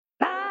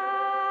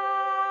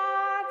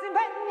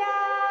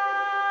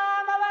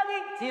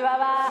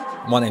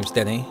My name's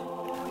Denny,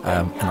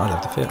 and I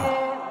love the theatre.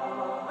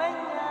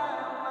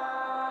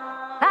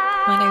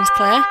 My name's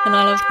Claire, and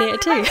I love theatre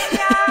too.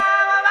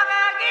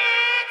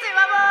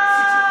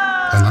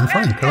 And I'm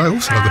Frank, and I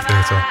also love the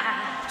theatre.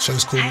 The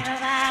show's called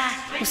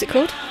What's it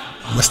called?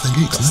 West End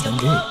Geeks. West End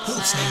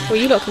Geeks. Well,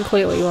 you lot can call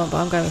it what you want,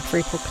 but I'm going with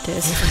Three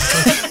Pocketeers.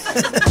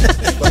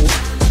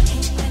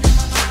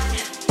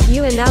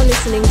 You are now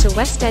listening to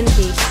West End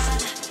Geeks.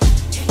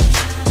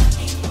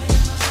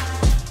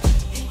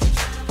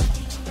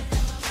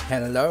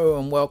 Hello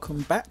and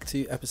welcome back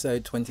to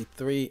episode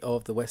 23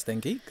 of the West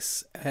End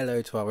Geeks.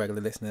 Hello to our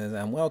regular listeners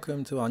and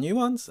welcome to our new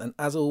ones. And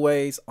as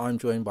always, I'm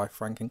joined by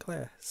Frank and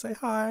Claire. Say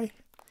hi.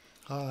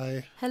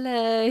 Hi.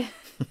 Hello.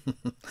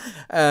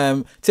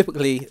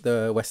 Typically,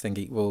 the West End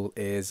Geek rule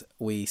is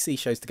we see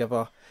shows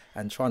together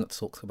and try not to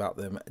talk about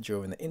them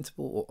during the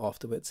interval or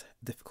afterwards,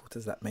 difficult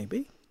as that may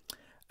be.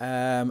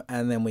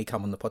 And then we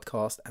come on the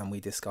podcast and we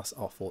discuss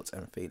our thoughts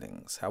and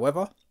feelings.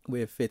 However,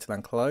 with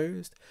Theatreland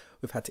closed,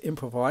 we've had to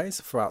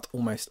improvise throughout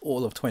almost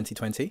all of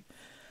 2020.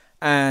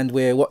 And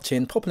we're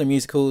watching popular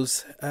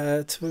musicals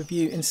to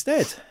review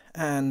instead.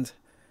 And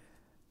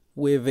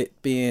with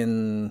it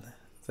being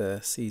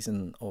the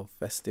season of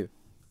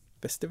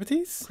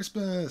festivities,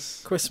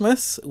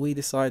 Christmas, we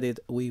decided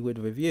we would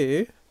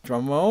review,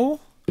 drumroll,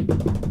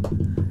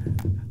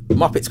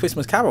 Muppets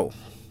Christmas Carol.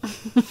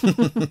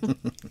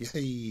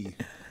 Yay.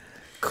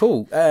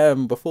 Cool.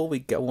 Before we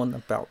go on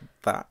about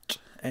that,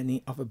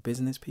 any other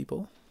business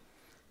people?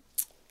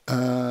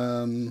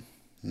 No,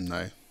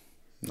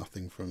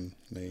 nothing from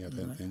me, I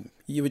don't think.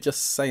 You were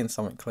just saying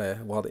something, Claire,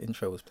 while the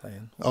intro was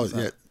playing.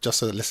 Yeah, just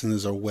so that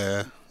listeners are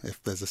aware,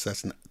 if there's a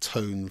certain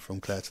tone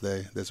from Claire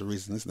today, there's a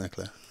reason, isn't there,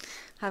 Claire?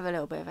 I have a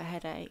little bit of a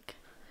headache.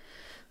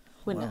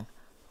 Winter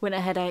Wow.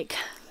 headache.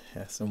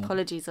 Yes.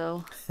 Apologies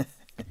all.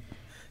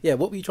 Yeah,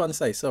 what were you trying to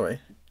say?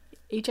 Sorry.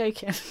 Are you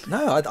joking?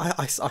 No,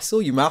 I saw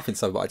you mouthing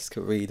something, but I just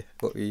couldn't read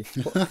what we...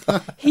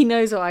 He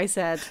knows what I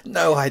said.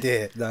 No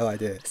idea.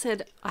 I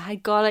said I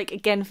had garlic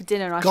again for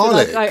dinner. And I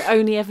Garlic? feel like I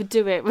only ever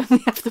do it when we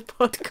have the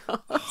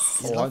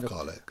podcast. I love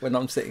garlic. When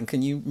I'm sitting,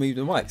 can you move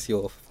the mics?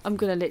 You're I'm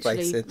going to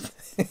literally... facing.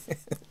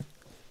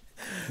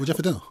 What'd you have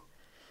for dinner?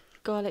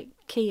 Garlic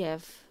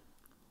Kiev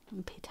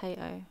and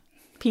potato.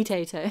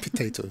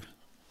 Potato.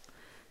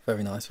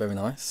 Very nice, very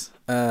nice.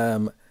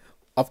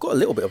 I've got a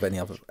little bit of any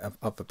other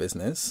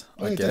business,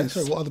 I guess.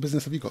 Sorry, what other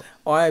business have you got?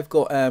 I've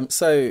got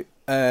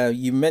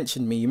you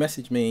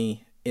messaged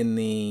me in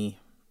the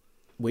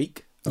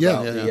week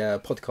about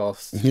the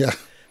podcast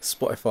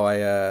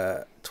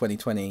Spotify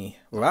 2020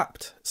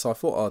 Wrapped, so I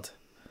thought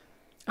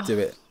I'd do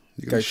it,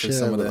 go through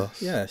some of the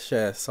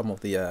share some of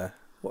the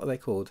what are they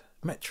called,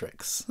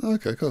 metrics.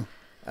 Okay, cool.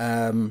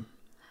 So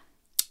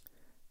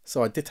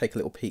I did take a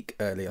little peek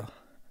earlier.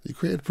 You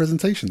created a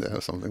presentation there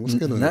or something? What's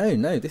going on?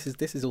 No, this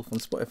is all from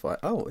Spotify.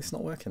 Oh, it's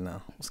not working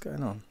now. What's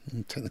going on?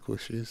 Technical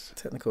issues.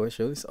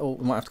 Oh,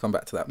 we might have to come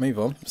back to that. Move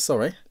on.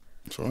 Sorry.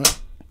 It's all right.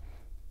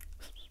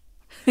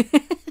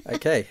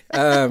 Okay.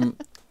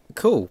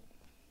 Cool.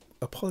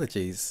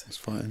 Apologies. It's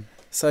fine.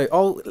 So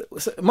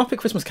Muppet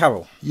Christmas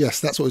Carol.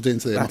 Yes, that's what we're doing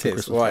today. That Muppet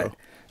is Christmas right.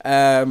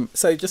 Carol.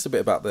 So just a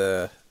bit about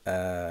the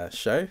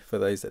show for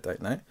those that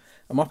don't know.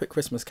 A Muppet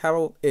Christmas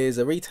Carol is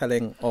a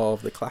retelling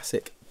of the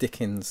classic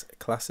Dickens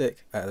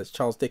classic,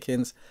 Charles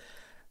Dickens,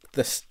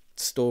 the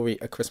story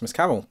A Christmas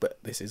Carol, but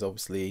this is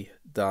obviously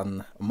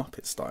done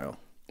Muppet style.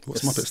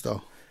 What's Muppet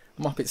style?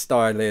 Muppet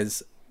style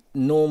is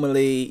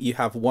normally you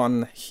have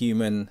one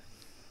human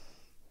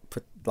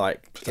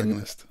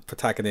protagonist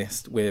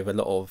with a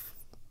lot of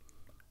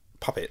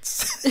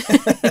puppets.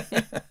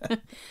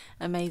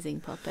 Amazing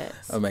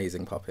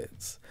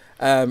puppets.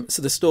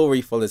 So the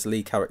story follows the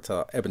lead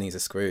character, Ebenezer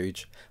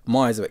Scrooge,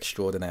 miser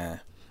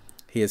extraordinaire.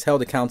 He is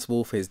held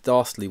accountable for his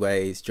dastardly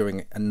ways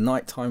during a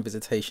nighttime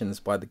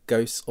visitations by the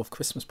ghosts of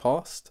Christmas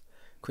past,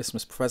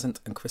 Christmas present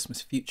and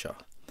Christmas future.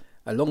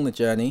 Along the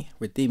journey,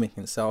 redeeming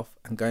himself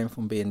and going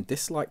from being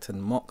disliked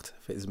and mocked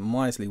for his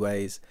miserly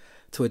ways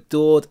to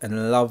adored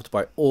and loved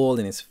by all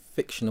in his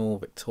fictional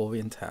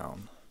Victorian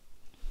town.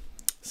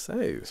 So,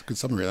 it's a good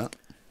summary of that.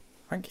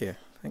 Thank you.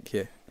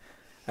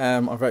 I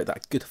wrote that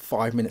a good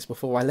 5 minutes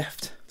before I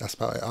left. That's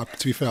about it.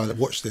 To be fair, I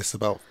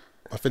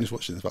finished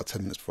watching this about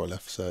 10 minutes before I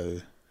left,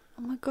 so...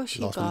 Oh my gosh,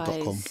 you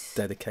guys.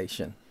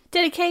 Dedication.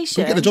 We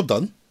get the job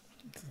done.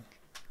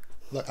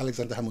 Like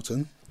Alexander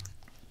Hamilton.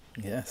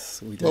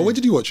 Yes, we do. Well, when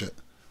did you watch it?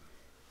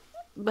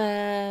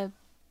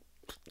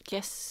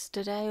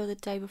 Yesterday or the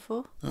day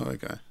before. Oh,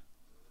 okay.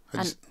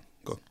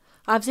 Go on.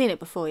 I've seen it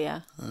before,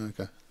 yeah. Oh,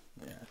 okay.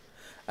 Yeah.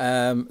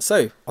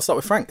 So, I'll start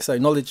with Frank. So,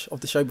 knowledge of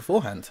the show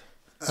beforehand.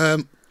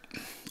 I've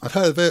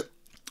heard of it.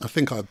 I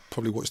think I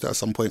probably watched it at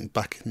some point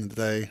back in the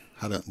day.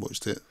 Hadn't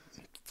watched it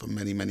for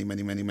many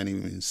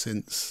moons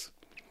since.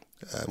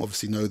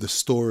 Obviously know the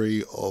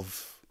story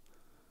of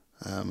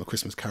A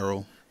Christmas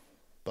Carol,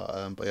 but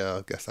yeah,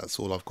 I guess that's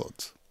all I've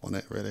got on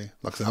it really.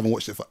 Like I said, I haven't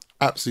watched it for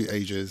absolute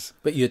ages.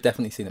 But you've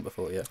definitely seen it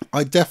before, yeah?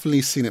 I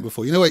definitely seen it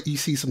before. You know what? You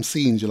see some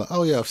scenes, you're like,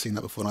 oh yeah, I've seen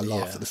that before, and I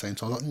laughed at the same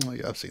time. I'm like, oh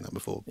yeah, I've seen that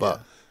before.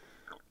 But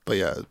But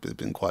yeah, it's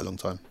been quite a long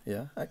time.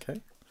 Yeah.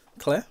 Okay.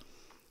 Claire.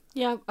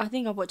 Yeah, I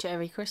think I watch it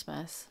every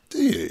Christmas.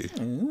 Do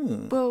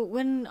you? Well,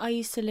 when I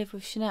used to live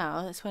with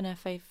Chanel, that's one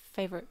of her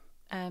favourite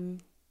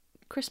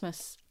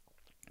Christmas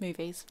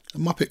movies. A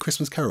Muppet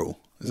Christmas Carol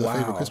is her Wow.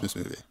 favourite Christmas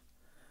movie.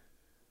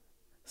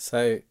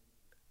 So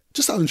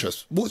Just out of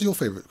interest, what's your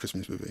favourite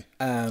Christmas movie?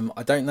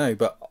 I don't know,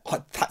 but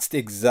that's the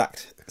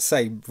exact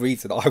same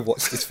reason I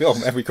watch this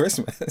film every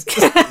Christmas.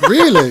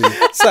 Really?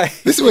 So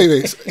Wait. This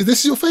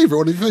is your favourite?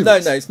 One of your no,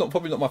 favourites? it's not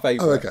probably not my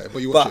favourite. Oh, okay.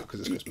 But you watch it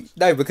because it's Christmas.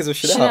 No, because of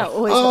Chanel. Chanel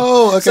always.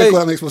 Oh, okay. So, Cool,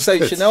 that makes more so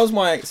sense.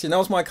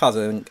 Chanel's my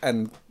cousin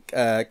and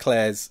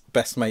Claire's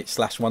best mate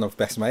 / one of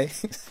best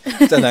mates.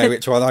 Don't know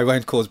which one. I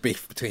won't cause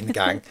beef between the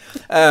gang.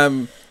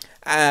 And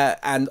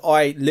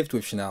I lived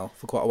with Chanel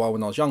for quite a while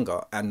when I was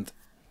younger, and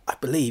I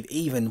believe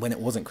even when it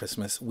wasn't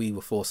Christmas, we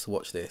were forced to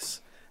watch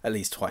this at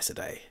least twice a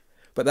day.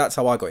 But that's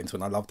how I got into it,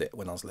 and I loved it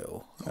when I was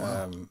little.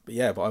 But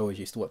I always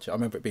used to watch it. I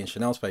remember it being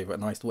Chanel's favourite,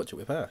 and I used to watch it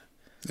with her.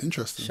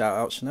 Interesting. Shout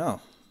out Chanel.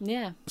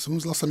 Yeah. So when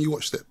was the last time you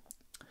watched it?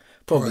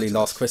 Probably Right.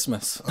 last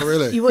Christmas. Oh,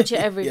 really? You watch it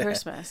every Yeah.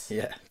 Christmas.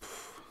 Yeah,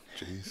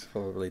 Jeez.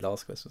 probably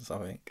last Christmas, I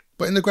think.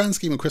 But in the grand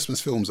scheme of Christmas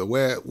films,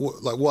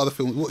 what other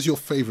films? What's your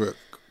favourite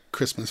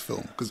Christmas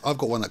film? Because I've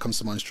got one that comes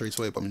to mind straight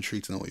away, but I'm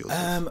intrigued to know what yours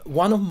is.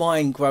 One of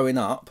mine growing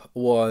up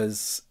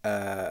was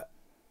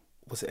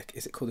is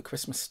it called A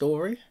Christmas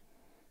Story?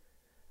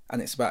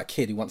 And it's about a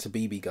kid who wants a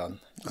BB gun.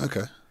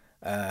 Okay.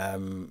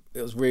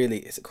 It was really,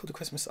 is it called A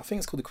Christmas? I think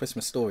it's called A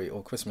Christmas Story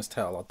or Christmas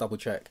Tale. I'll double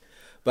check.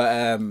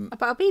 But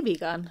About a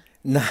BB gun.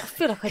 no, I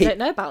feel like I don't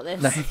know about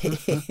this. no,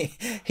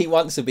 he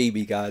wants a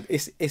BB gun.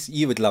 It's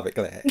you would love it,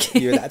 Claire.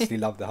 You would actually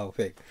love the whole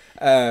thing.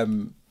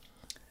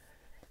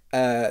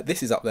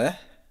 This is up there.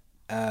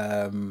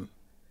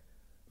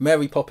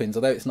 Mary Poppins,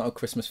 although it's not a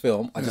Christmas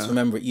film, I just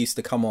remember it used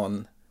to come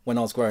on when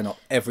I was growing up.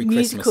 Every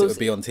Christmas it would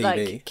be on TV.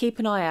 Like, keep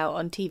an eye out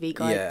on TV,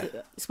 guys.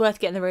 Yeah. It's worth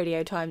getting the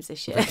Radio Times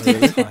this year,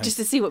 Radio Times. just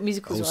to see what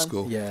musicals Old are on.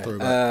 school. Yeah.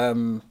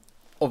 Throwback.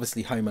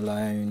 Obviously Home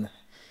Alone.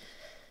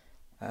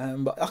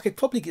 But I could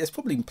there's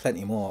probably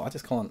plenty more. I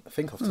just can't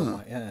think of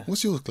something. Yeah.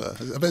 What's yours, Claire?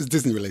 I bet it's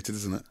Disney related,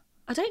 isn't it?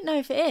 I don't know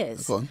if it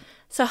is. Go on.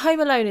 So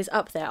Home Alone is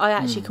up there. I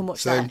actually can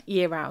watch Same. that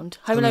year round.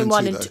 Home Home Alone Alone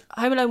 1 2 and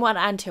though. Home Alone 1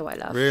 and 2 I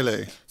love.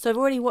 Really? So I've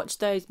already watched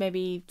those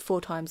maybe 4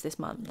 times this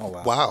month. Oh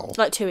wow. Wow.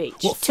 Like 2 each.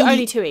 What,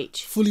 Only 2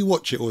 each. Fully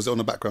watch it, or is it on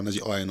the background as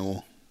you iron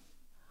or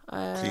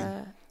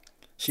clean?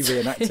 She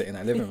reenacts it in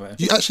her living room.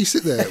 You actually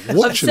sit there I've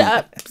watching set it.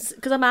 up,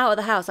 because I'm out of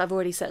the house, I've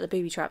already set the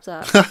booby traps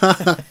up.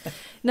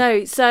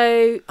 No,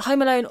 so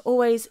Home Alone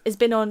always has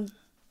been on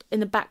in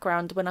the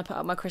background when I put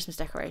up my Christmas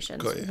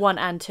decorations. Got you. 1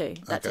 and 2.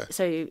 That's Okay. it.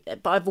 So,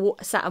 but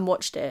I've sat and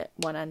watched it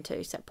 1 and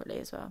 2 separately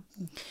as well.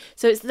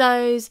 So it's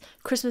those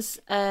Christmas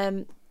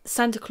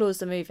Santa Claus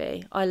the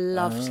movie. I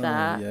loved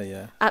that. Yeah,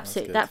 yeah.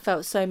 Absolutely, that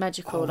felt so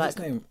magical, Oh, like what's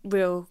his name?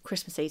 real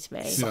Christmassy to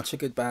me. Such a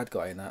good bad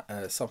guy in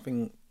that.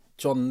 Something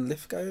John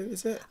Lithgow,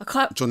 is it? I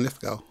can't. John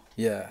Lithgow,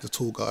 Yeah. the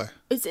tall guy.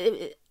 Is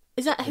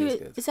that who? He is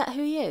good. Is that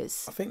who he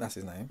is? I think that's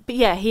his name. But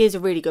yeah, he is a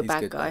really good He's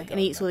bad good guy, bad and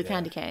he in eats all the that,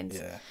 candy yeah. canes.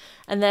 Yeah.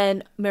 And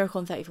then Miracle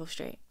on 34th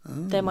Street.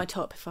 They're my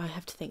top if I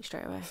have to think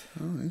straight away.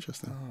 Oh,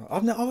 interesting. I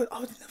was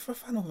never a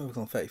fan of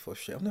Miracle on 34th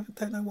Street.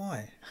 Don't know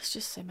why. It's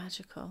just so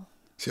magical.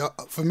 See,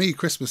 for me,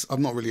 Christmas,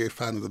 I'm not really a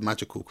fan of the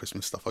magical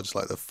Christmas stuff. I just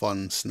like the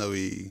fun,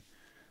 snowy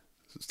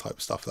type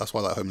of stuff. That's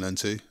why I like Home Alone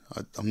 2.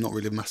 I'm not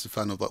really a massive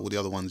fan of like all the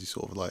other ones you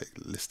sort of like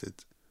listed.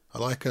 I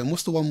like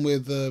what's the one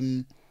with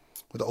the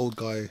old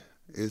guy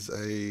is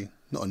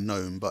not a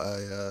gnome but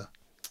a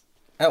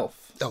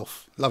Elf.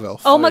 elf. Love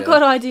Elf. Oh my yeah.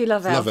 God, I do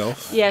love Elf. Love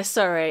Elf. Yeah,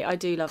 sorry, I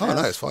do love Oh Elf.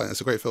 no, it's fine.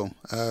 It's a great film.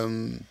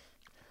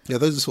 Yeah,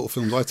 those are the sort of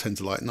films I tend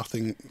to like.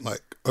 Nothing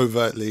like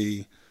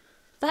overtly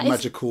That is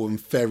magical and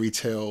fairy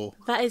tale.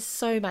 that is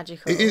so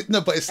magical.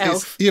 No, but it's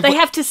Elf. yeah, they but,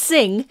 have to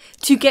sing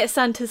to get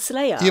Santa's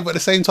sleigh up. yeah, but at the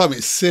same time,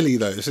 it's silly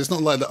though. So it's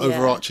not like the Yeah.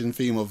 overarching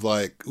theme of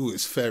like, oh,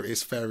 it's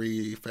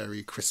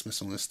fairy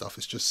Christmas and all this stuff.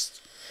 It's just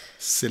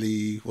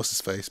silly. What's his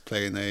face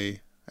playing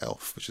a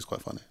elf, which is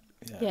quite funny.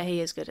 Yeah, he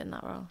is good in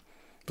that role.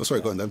 But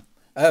sorry, go on then.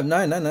 No.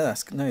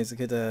 It's a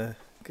good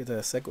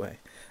segue.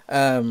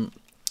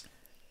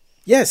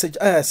 Yeah.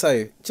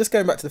 So just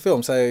going back to the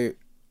film. So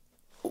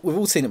we've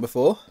all seen it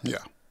before. Yeah,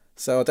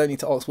 So I don't need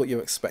to ask what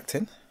you're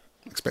expecting.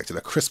 expected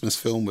a Christmas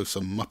film with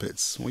some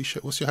Muppets.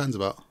 What's your hands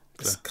about?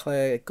 Because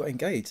Claire got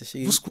engaged. Is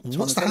she What's trying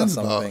the to tell hands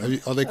us about? something?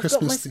 Are they I've got my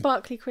Christmas?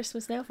 sparkly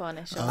Christmas nail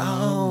varnish on.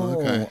 Oh,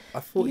 okay. I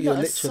thought you You were lot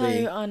are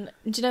literally. so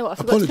do you know what? I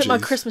forgot to put my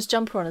Apologies. Christmas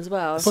jumper on as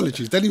well.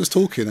 Apologies. Denny was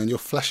talking and you're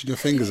flashing your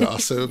fingers at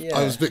us, so Yeah.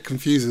 I was a bit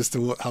confused as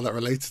to how that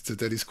related to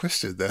Denny's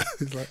question there.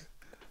 It's like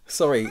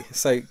Sorry.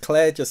 So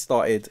Claire just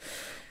started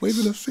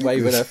waving her fingers.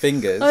 waving her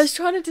fingers. I was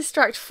trying to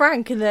distract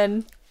Frank, and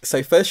then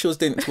So first she was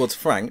doing it towards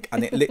Frank,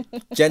 and it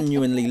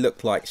genuinely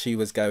looked like she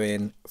was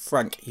going,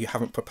 "Frank, you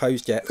haven't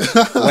proposed yet.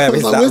 Where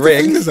is Like, that where's the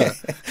ring?" fingers at?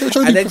 They were trying to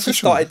And be then she professional.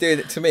 started doing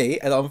it to me,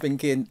 and I'm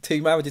thinking,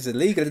 2 marriages are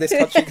illegal in this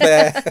country,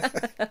 Claire.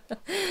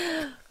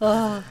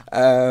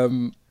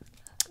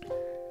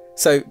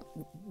 So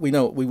we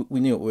knew what we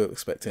were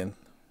expecting.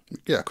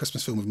 Yeah,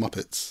 Christmas film with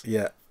Muppets.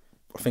 Yeah,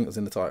 I think it was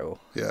in the title.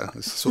 Yeah,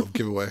 it's a sort of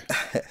giveaway.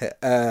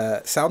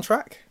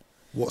 Soundtrack?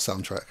 What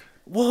soundtrack?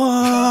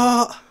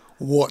 What?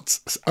 What?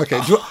 Okay,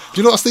 do you know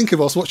what I was thinking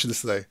while I was watching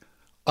this today?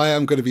 I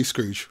am going to be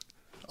Scrooge.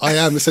 I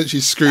am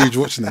essentially Scrooge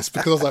watching this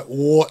because I was like,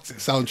 what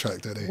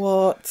soundtrack, Daddy?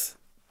 What?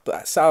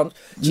 That sound...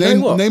 Do you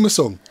know what? Name a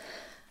song.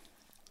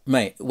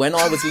 Mate, when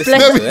I was listening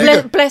to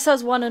it... Bless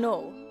us one and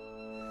all.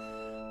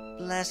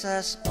 Bless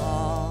us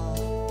all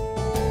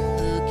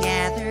who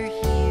gather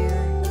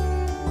here.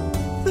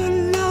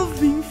 The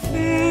loving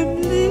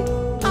family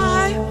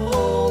I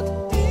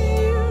hold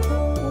dear.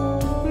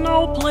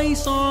 No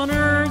place on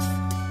earth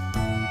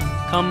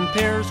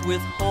compares with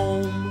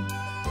home,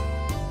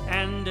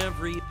 and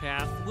every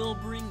path will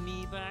bring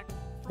me back.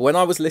 When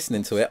I was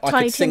listening to it, I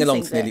Tiny could sing Tim along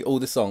sings to nearly it. all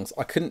the songs.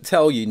 I couldn't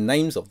tell you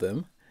names of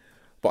them,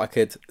 but I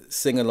could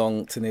sing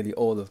along to nearly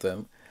all of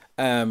them.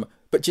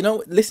 But you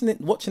know,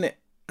 watching it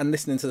and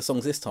listening to the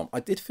songs this time, I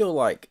did feel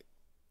like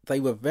they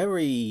were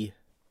very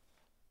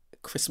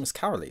Christmas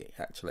carol-y,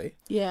 actually.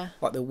 Yeah.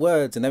 Like the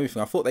words and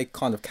everything. I thought they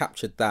kind of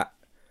captured that,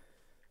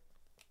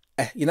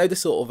 you know, the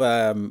sort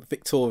of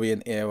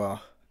Victorian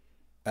era,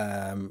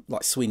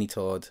 like Sweeney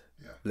Todd,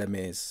 Les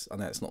Mis. I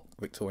know it's not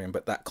Victorian,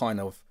 but that kind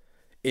of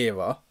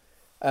era,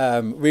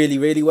 really,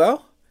 really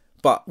well.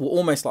 But I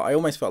almost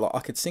felt like I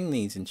could sing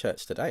these in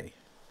church today,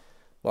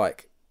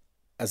 like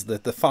as the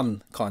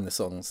fun kind of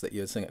songs that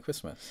you would sing at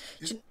Christmas.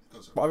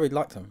 But I really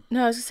liked them.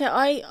 No, I was going to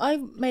say, I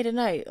made a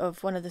note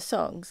of one of the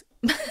songs,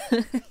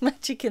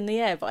 Magic in the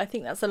Air, but I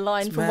think that's a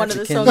line It's from one of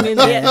the magic in songs the in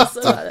the air. air.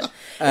 Something like that. Is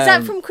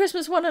that from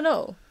Christmas One and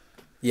All?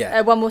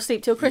 Yeah. One More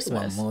Sleep Till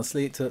Christmas? One more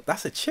sleep till...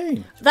 That's a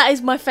tune. That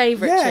is my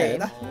favourite Yeah.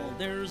 tune.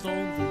 There's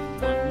only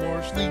one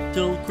more sleep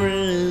till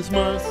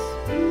Christmas.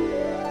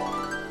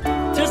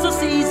 'Tis a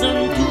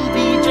season to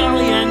be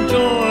jolly and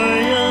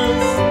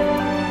joyous.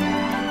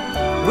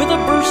 With a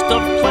burst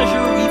of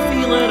pleasure we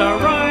feel it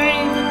arrive.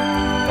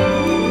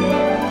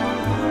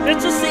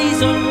 It's a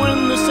season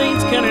when the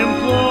saints can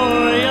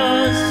employ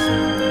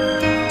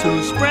us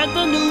to spread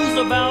the news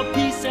about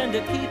peace and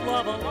to keep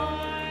love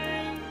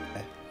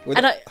alive.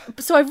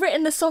 So I've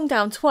written the song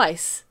down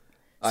twice.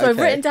 So I've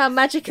Okay. written down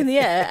Magic in the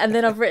Air, and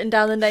then I've written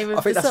down the name of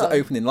I think the that's song. the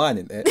opening line,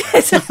 isn't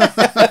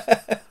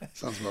it?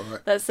 Sounds about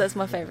right. That's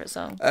my favourite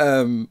song.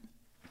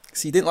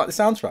 So you didn't like the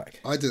soundtrack?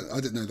 I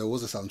didn't know there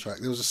was a soundtrack.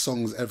 There was just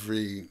songs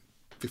every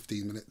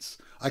 15 minutes.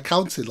 I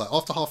counted like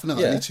after half an hour,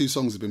 Yeah. only 2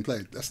 songs have been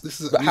played. This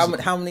is a But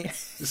musical. how many?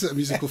 This is a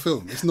musical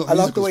film. It's not. I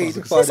love the musical way as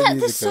you far as define I'm it.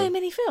 There's so musical.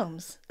 many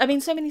films. I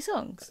mean, so many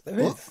songs. There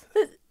is.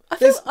 I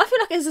feel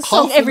like there's a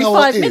song Half an every hour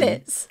 5 in,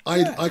 minutes.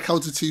 I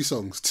counted 2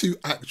 songs, 2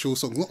 actual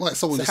songs. Not like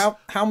someone So just.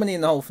 how many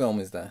in the whole film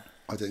is there?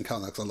 I didn't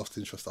count that because I lost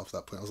interest after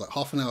that point. I was like,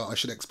 half an hour. I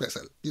should expect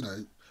that,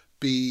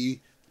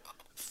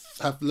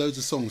 have loads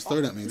of songs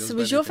thrown at me. So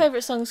was your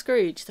favourite song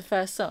Scrooge, the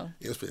first song?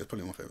 It was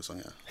probably my favourite song.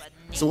 Yeah.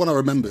 So one I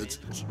remembered.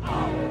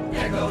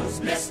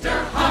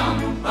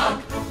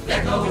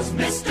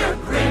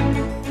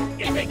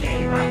 If they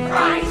gave a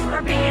prize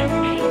for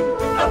being mean,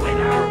 the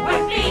winner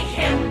would be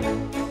him.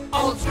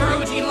 Old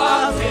Scrooge, he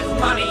loves his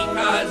money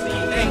cause he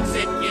thinks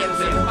it gives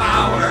him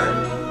power.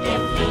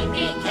 If he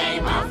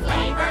became a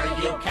flavor,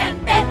 you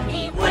can bet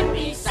he would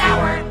be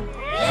sour.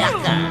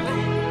 Yucca.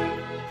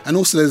 And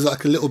also, there's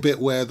like a little bit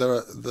where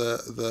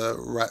the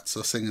rats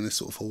are singing this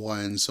sort of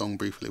Hawaiian song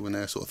briefly when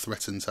they're sort of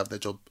threatened to have their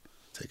job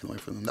taken away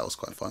from them. That was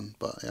quite fun,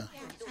 but yeah.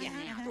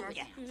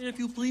 If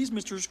you please,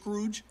 Mr.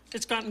 Scrooge,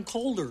 it's gotten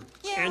colder.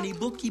 And the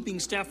bookkeeping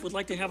staff would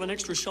like to have an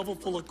extra shovel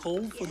full of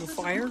coal for the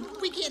fire.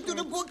 We can't do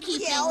the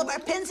bookkeeping. Yeah, all of our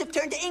pens have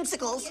turned to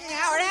inksicles.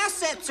 Our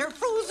assets are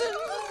frozen.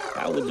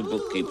 How would the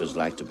bookkeepers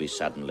like to be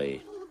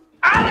suddenly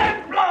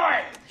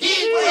Unemployed!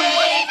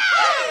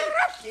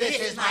 This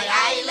is my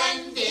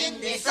island in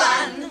the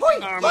sun.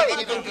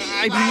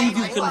 I believe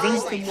you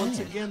convinced them once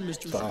again,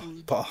 Mr.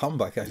 Scrooge. But a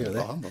humbug over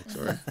there. Oh, humbug,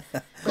 sorry.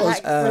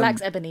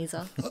 Relax,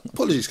 Ebenezer.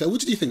 Apologies, Claire. What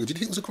did you think? Did you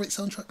think it was a great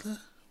soundtrack, Claire?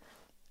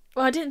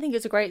 Well, I didn't think it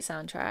was a great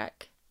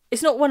soundtrack.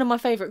 It's not one of my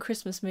favourite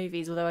Christmas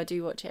movies, although I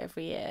do watch it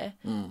every year.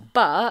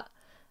 But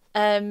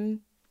I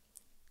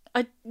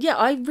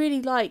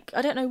really like.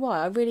 I don't know why.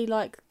 I really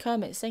like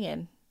Kermit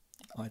singing.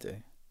 I do.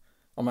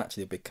 I'm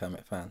actually a big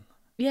Kermit fan.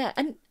 Yeah,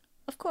 and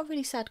I've got a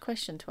really sad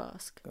question to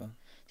ask. Go on.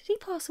 Did he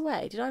pass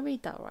away? Did I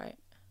read that right?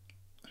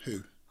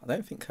 Who? I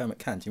don't think Kermit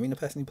can. Do you mean the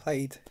person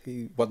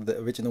who one of the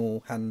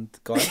original hand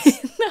guys?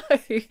 No,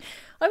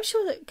 I'm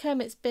sure that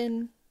Kermit's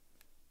been.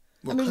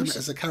 Well, Kermit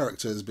as a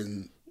character has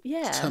been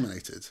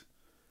terminated.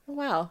 Oh,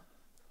 wow,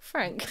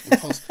 Frank.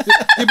 But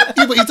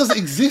he doesn't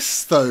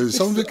exist though,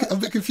 so I'm a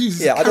bit confused.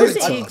 He's Yeah, a I How does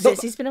character. he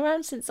exist? He's been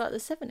around since like the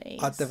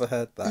 70s. I'd never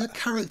heard He's a that.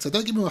 character.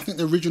 Don't get me wrong. I think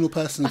the original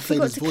person who I played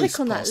forgot his to voice click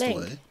on that passed link.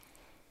 away.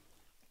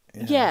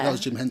 Yeah, That was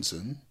Jim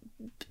Henson.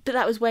 but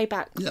that was way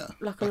back, Yeah,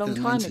 like a back long in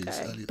the time 90s, ago,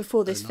 early-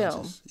 before this early 90s.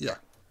 film. Yeah,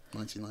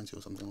 1990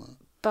 or something like that.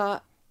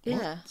 But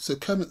yeah, So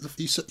Kermit,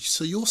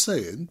 so you're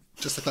saying,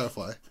 just to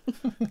clarify,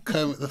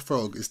 Kermit the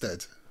Frog is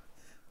dead.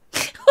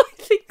 I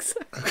think so.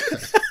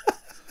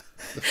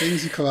 The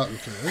things you come out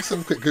with, Claire. Let's have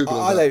a quick Google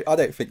of I that.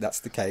 don't think that's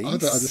the case. I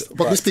don't understand.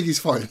 But Miss Piggy's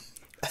fine.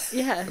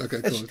 Yeah.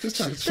 Okay, cool.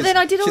 But then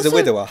I did She's also. a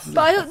widower.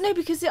 But I don't know,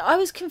 because I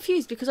was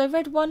confused because I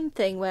read one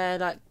thing where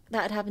like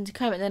that had happened to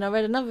Kermit, and then I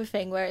read another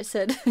thing where it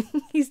said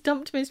he's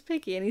dumped Miss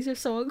Piggy and he's with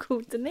someone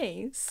called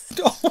Denise.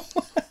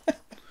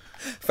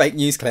 Fake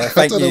news, Claire. I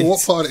Fake don't news. know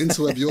what part of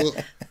interweb you're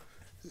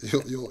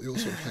sort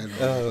of playing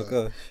right Oh now, but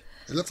gosh.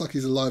 it looks like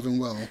he's alive and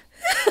well.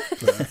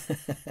 Claire.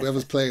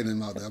 Whoever's playing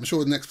him out there, I'm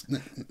sure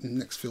the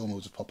next film will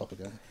just pop up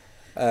again.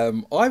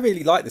 I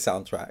really like the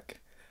soundtrack.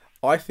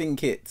 I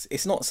think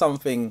it's not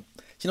something.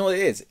 Do you know what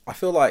it is? I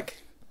feel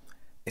like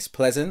it's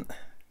pleasant,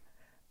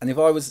 and if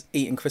I was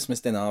eating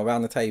Christmas dinner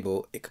around the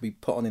table, it could be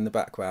put on in the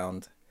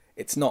background.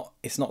 It's not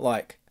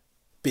like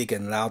big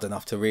and loud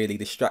enough to really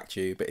distract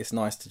you, but it's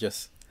nice to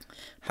just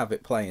have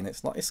it playing. I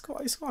think it's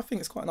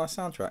quite a nice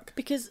soundtrack.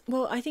 Because,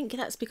 well, I think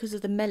that's because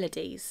of the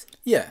melodies.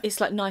 Yeah. It's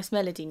like nice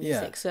melody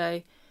music. Yeah.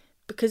 So,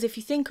 because if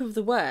you think of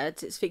the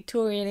words, it's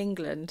Victorian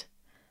England,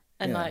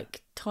 and Yeah.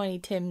 like Tiny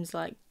Tim's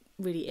like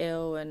really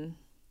ill, and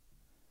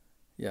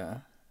Yeah.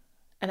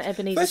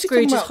 Ebenezer First you're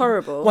Scrooge talking is about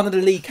horrible. One of the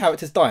lead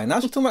characters dying. Now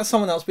you're talking about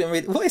someone else being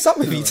really. What is up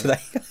with you today?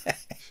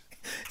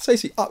 It's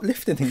supposed to be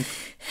uplifting and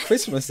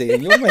Christmassy,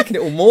 and you're making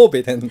it all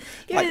morbid. And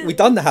like we've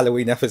done the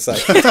Halloween episode.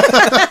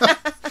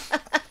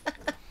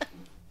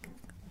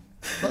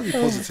 That'd be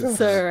positive.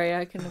 Sorry,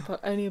 I can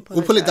only apologise.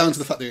 We'll pull it down to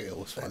the fact that you're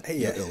ill. It's fine. Yeah,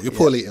 You're ill. You're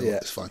poorly ill. yeah.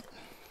 It's fine.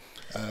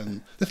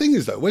 The thing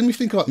is, though, when we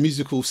think about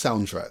musical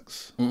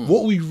soundtracks,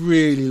 what are we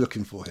really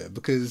looking for here?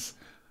 Because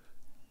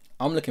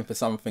I'm looking for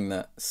something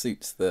that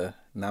suits the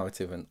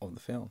narrative of the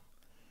film.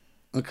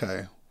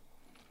 okay,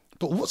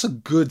 but what's a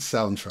good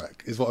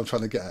soundtrack is what I'm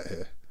trying to get at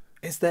here.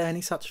 Is there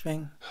any such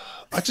thing?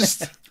 I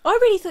just I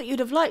really thought you'd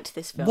have liked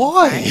this film.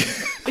 why?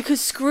 Frank, because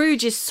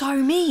Scrooge is so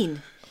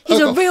mean. He's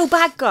Oh, a real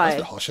bad That's a guy.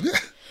 bit harsh, isn't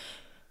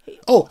it?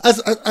 Oh,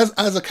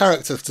 as a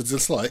character to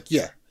dislike,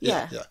 yeah.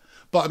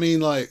 But I mean,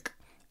 like,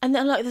 And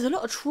then like there's a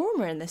lot of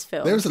trauma in this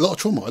film. there is a lot of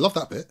trauma. I love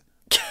that bit.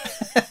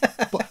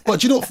 but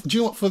do you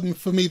know what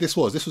for me this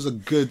was a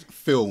good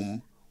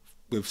film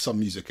with some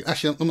music.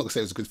 Actually, I'm not gonna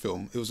say it was a good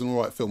film. It was an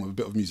alright film with a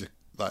bit of music.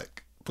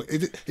 Like, but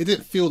it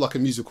didn't feel like a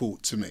musical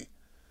to me.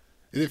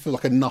 It didn't feel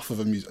like enough of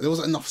a music. There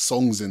wasn't enough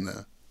songs in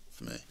there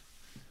for me.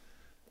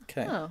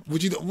 Okay. Oh.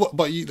 Would you?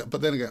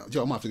 But then again, I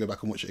might have to go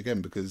back and watch it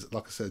again because,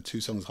 like I said, 2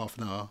 songs, half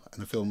an hour,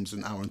 and the film's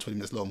an hour and 20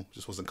 minutes long.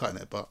 Just wasn't cutting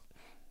it. But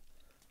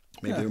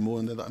maybe there are more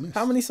in there that I missed.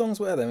 How many songs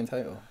were there in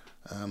total?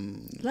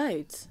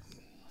 Loads.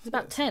 It's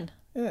about 10.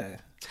 Yeah.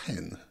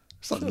 10.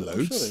 It's not I'm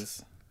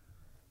loads.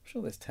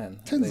 sure there's 10.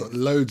 10's not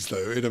loads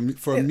though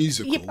for a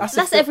musical. Yeah,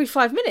 that's every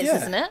 5 minutes,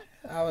 isn't it?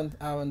 Hour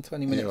and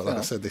 20 Yeah, minutes. well, like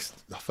I said, the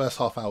first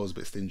half hour was a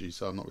bit stingy,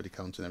 so I'm not really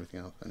counting anything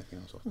else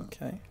off that.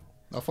 Okay.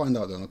 I'll find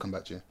out though, and I'll come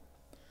back to you.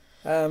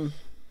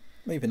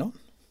 Moving on.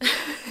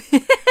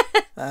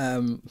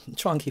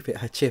 Try and keep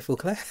it cheerful,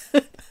 Claire.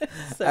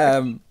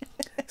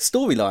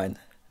 Storyline.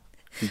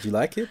 Did you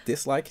like it?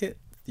 Dislike it?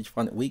 Did you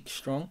find it weak,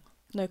 strong?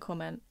 No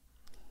comment.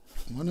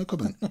 Why no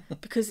comment?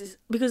 Because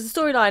the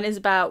storyline is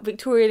about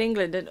Victorian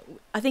England, and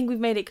I think we've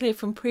made it clear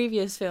from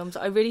previous films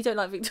I really don't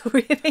like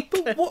Victorian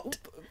England. What?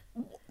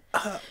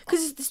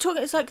 Because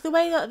it's like the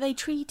way that they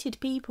treated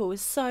people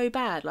was so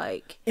bad.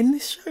 Like In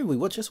this show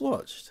we just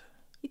watched.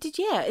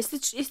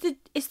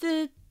 it's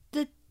the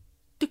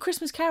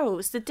Christmas Carol.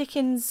 It's the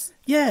Dickens,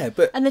 Yeah,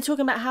 but and they're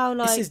talking about how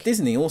like this is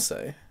Disney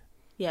also.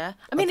 yeah.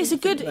 I mean, it's a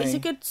think good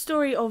they-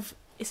 story of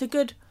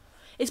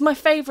it's my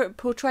favourite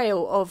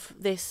portrayal of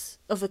the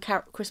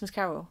Christmas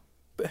Carol.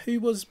 But who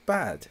was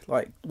bad?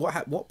 Like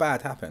what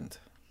bad happened?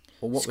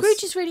 Or what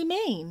Scrooge is really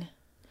mean,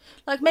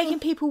 like making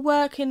people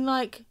work in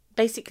like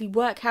basically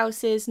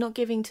workhouses, not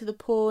giving to the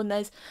poor, and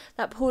there's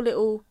that poor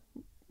little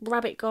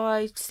rabbit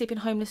guy sleeping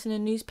homeless in the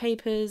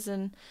newspapers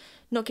and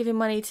not giving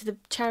money to the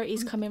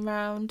charities coming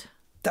round.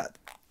 that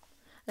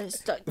And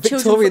it's like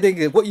Victorian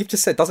England? What you've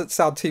just said doesn't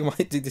sound too much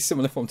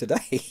dissimilar from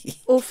today.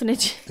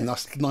 orphanage,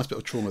 Nice bit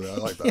of trauma there. I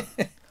like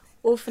that.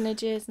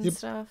 orphanages and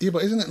stuff. Yeah,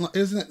 but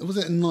was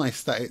it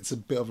nice that it's a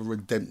bit of a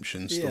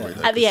redemption story? Yeah.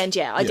 though? At the 'Cause- end,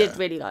 yeah, I did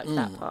really like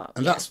that part.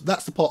 And that's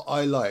the part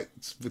I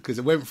liked because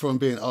it went from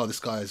being this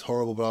guy is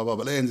horrible, blah blah,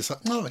 but then it's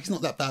like no, he's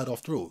not that bad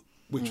after all,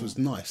 which was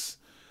nice.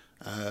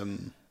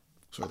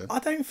 Sorry, then. I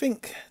don't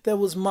think there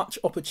was much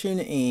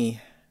opportunity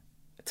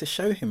to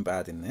show him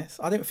bad in this.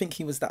 I don't think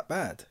he was that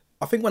bad.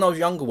 I think when I was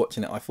younger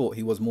watching it, I thought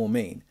he was more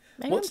mean.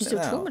 Maybe Watching I'm still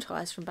it now-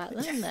 traumatized from back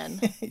then.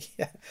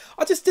 Yeah,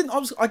 I just didn't.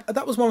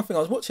 That was one thing I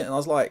was watching, and I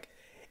was like,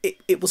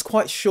 it was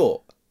quite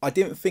short. I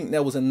didn't think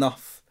there was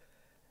enough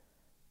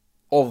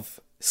of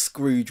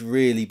Scrooge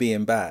really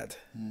being bad.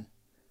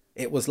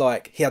 It was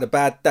like he had a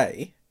bad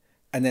day,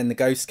 and then the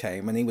ghost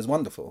came, and he was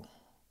wonderful.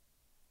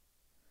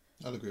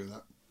 I'll agree with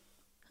that.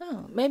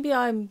 Oh, maybe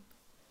I'm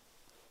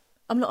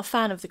not a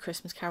fan of the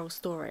Christmas Carol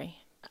story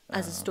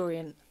as a story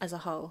and as a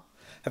whole.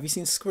 Have you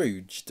seen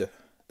Scrooge, the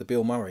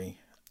Bill Murray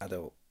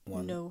adult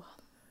one? No,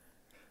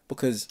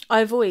 Because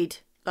I avoid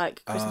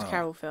like Christmas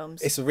Carol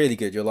films. it's really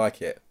good. You'll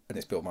like it, and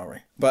it's Bill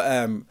Murray.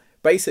 But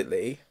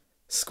basically,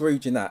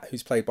 Scrooge in that,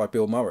 who's played by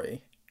Bill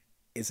Murray,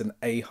 is an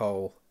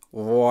a-hole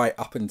right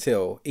up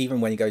until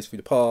even when he goes through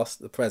the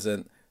past, the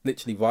present,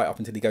 literally right up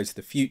until he goes to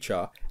the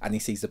future and he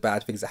sees the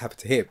bad things that happen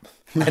to him.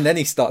 And then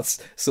he starts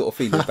sort of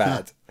feeling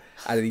bad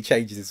and then he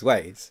changes his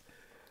ways.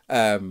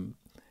 And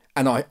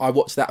I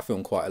watched that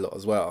film quite a lot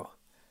as well.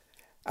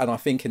 And I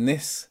think in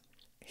this,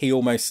 he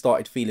almost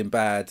started feeling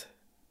bad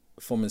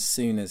from as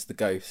soon as the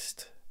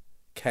ghost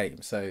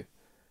came. So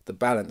the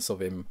balance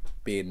of him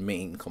being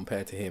mean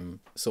compared to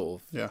him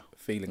sort of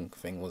feeling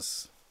thing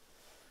was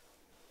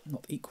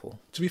not equal.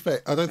 To be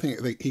fair, I don't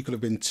think he could have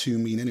been too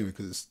mean anyway,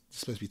 because it's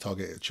supposed to be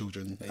targeted at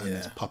children and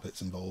there's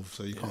puppets involved,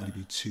 so you can't really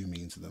be too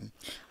mean to them.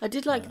 I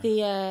did like the,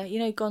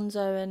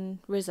 Gonzo and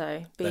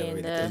Rizzo being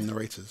really the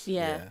narrators.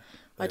 Yeah.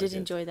 I did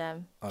enjoy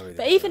them. Really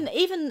but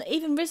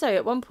even Rizzo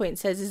at one point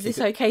says, "Is this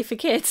okay for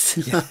kids?"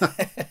 He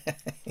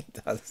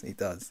does.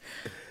 It's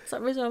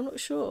like, Rizzo, I'm not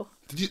sure.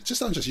 Did you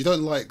just interested? You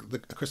don't like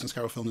the A Christmas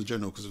Carol film in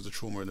general because of the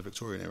trauma in the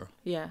Victorian era?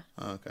 Yeah.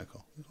 Oh, okay,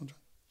 cool.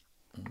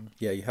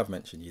 Yeah, you have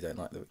mentioned you don't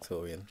like the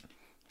Victorian.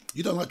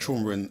 You don't like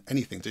trauma in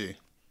anything, do you?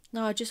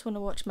 No, I just want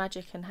to watch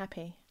magic and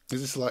happy. Is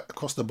this like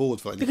across the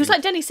board for anything? Because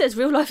like Denny says,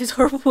 real life is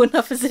horrible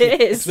enough as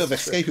it is. It's a bit of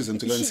escapism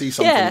to go and see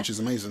something which is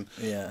amazing.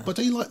 Yeah. But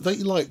don't you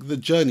like the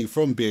journey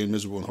from being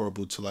miserable and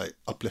horrible to like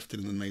uplifting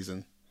and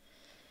amazing?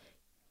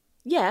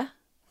 Yeah.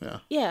 Yeah.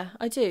 Yeah,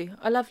 I do.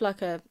 I love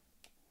like that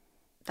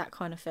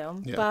kind of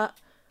film. Yeah. But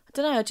I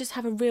don't know, I just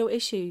have a real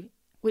issue,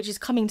 which is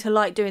coming to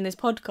light doing this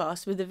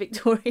podcast with the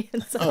Victorian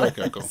side. Oh,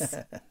 okay, cool.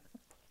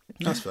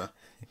 That's fair.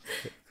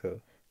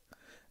 Cool.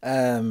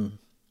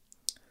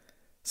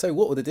 So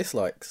what were the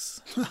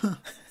dislikes?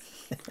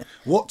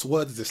 What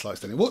were the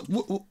dislikes, Danny?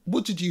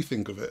 What did you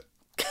think of it?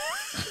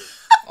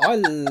 I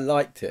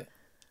liked it.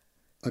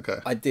 Okay.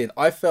 I did.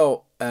 I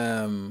felt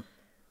I've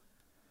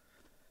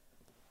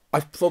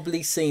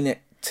probably seen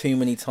it too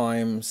many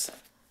times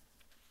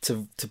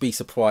to be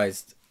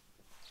surprised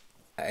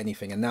at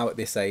anything, and now at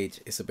this age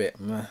it's a bit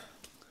meh,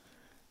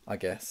 I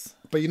guess.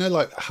 But you know,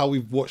 like how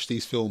we've watched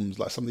these films,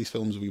 like some of these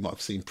films we might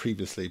have seen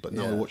previously, but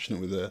now we're watching it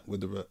with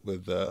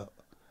the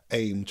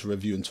aim to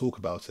review and talk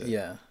about it.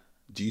 Yeah.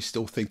 Do you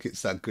still think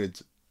it's that good?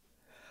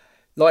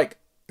 Like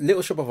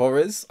Little Shop of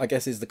Horrors, I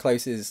guess, is the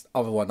closest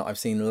other one that I've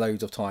seen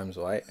loads of times,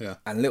 right? Yeah.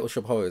 And Little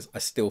Shop of Horrors, I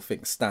still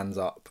think stands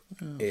up.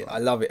 I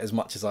love it as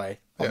much as I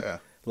Yeah.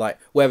 like.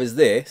 Whereas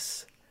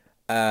this,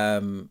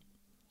 I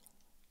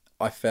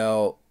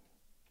felt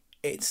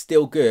it's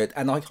still good,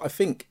 and I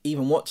think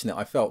even watching it,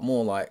 I felt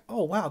more like,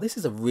 oh wow, this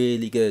is a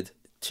really good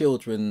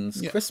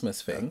children's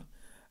Christmas thing.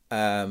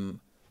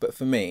 But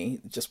for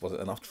me, it just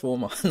wasn't enough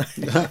trauma. For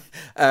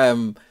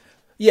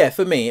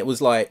me, it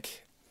was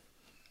like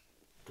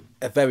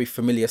a very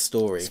familiar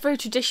story. It's very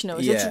traditional.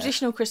 It's a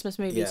traditional Christmas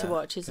movie to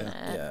watch, isn't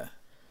it? Yeah.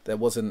 There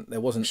wasn't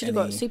Should have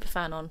got a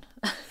Superfan on.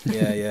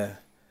 yeah.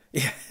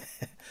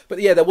 But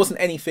yeah, there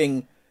wasn't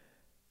anything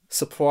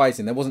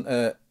surprising. There wasn't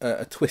a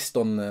twist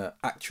on the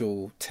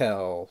actual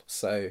tell.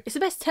 So it's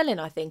the best telling,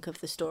 I think, of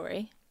the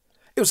story.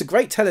 It was a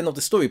great telling of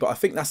the story, but I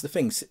think that's the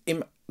thing.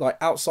 Like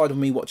outside of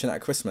me watching it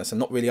at Christmas and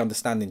not really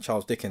understanding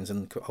Charles Dickens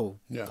and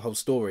the whole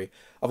story,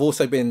 I've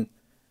also been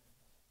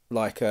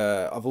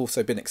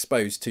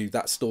exposed to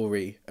that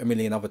story a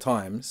million other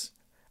times,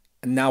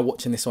 and now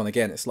watching this one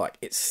again, it's like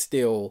it's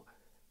still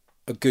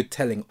a good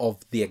telling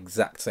of the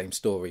exact same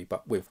story,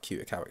 but with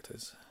cuter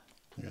characters.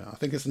 Yeah, I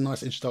think it's a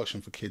nice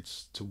introduction for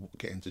kids to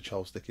get into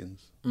Charles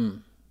Dickens.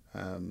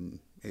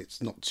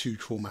 It's not too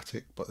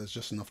traumatic, but there's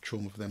just enough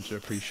trauma for them to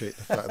appreciate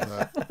the fact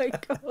that oh my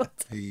God.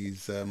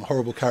 He's a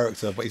horrible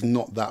character, but he's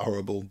not that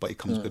horrible, but he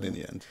comes good in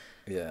the end.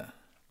 Yeah.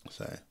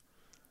 So,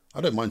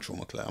 I don't mind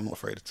trauma, Claire. I'm not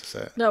afraid to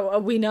say it. No,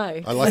 we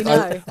know. I like.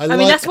 I I mean,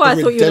 like that's why I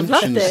the thought you'd have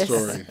loved redemption this.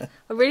 story.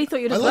 I really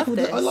thought you'd have loved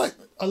this. Like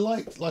I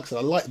said,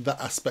 I like that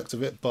aspect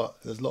of it,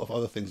 but there's a lot of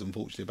other things,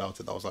 unfortunately, about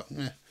it that I was like,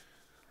 eh.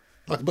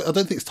 Like, but I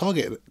don't think it's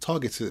targeted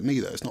at me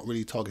though. It's not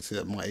really targeted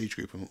at my age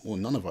group, or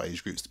none of our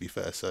age groups, to be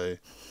fair. So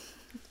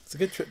it's a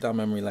good trip down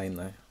memory lane,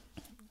 though.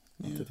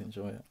 I did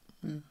enjoy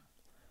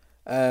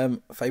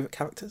it. Favorite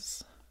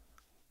characters?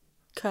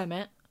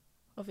 Kermit,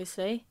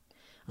 obviously.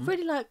 I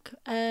really like.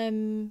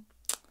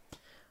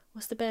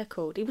 What's the bear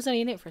called? He was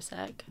only in it for a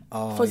sec.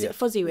 Oh,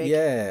 Fozziwig.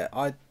 Yeah,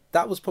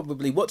 that was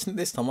probably watching it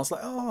this time. I was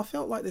like, oh, I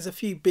felt like there's a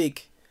few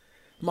big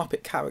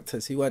Muppet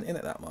characters who weren't in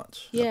it that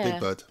much. Yeah.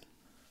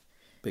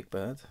 Big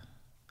Bird.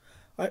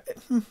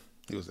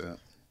 He was there.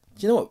 Do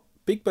you know what?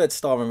 Big Bird's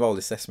starring role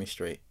is Sesame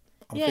Street.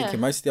 I'm thinking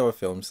most of the other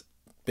films,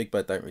 Big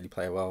Bird don't really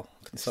play well.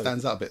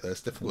 Stands out a bit though.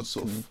 It's difficult to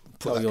sort of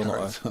put that you're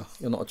character.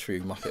 you're not a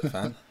true Muppet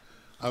fan.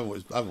 I haven't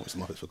watched the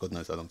Muppets for God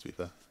knows how long, to be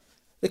fair.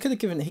 He could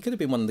have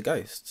been one of the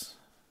ghosts.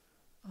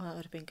 Oh, that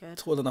would have been good.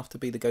 Tall enough to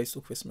be the ghost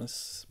of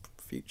Christmas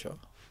Future.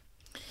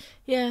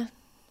 Yeah.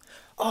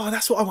 Oh,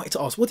 that's what I wanted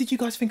to ask. What did you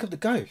guys think of the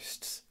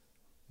ghosts?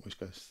 Which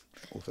ghost?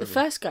 The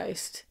first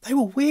ghost. They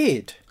were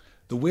weird.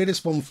 The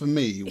weirdest one for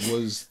me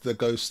was the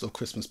ghost of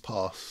Christmas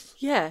Past.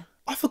 Yeah.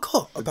 I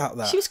forgot about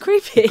that. She was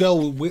creepy. The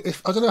girl,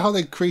 I don't know how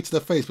they created her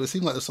face, but it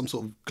seemed like there's some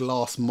sort of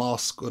glass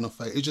mask on her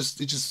face. It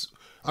just,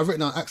 I've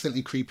written out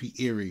accidentally creepy,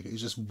 eerie.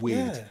 It's just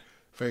weird. Yeah.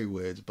 Very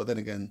weird. But then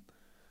again,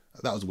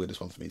 that was the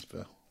weirdest one for me, to be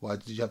fair. Why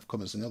did you have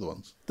comments on the other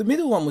ones? The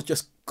middle one was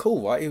just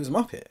cool, right? He was a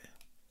Muppet.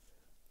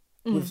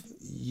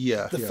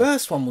 Yeah. The yeah.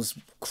 first one was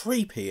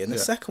creepy, and the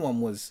Yeah. second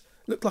one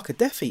looked like a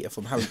Death Eater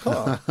from Harry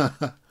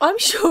Potter. I'm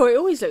sure it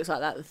always looks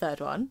like that, the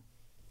third one.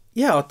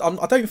 Yeah,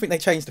 I don't think they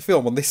changed the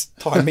film on this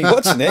time me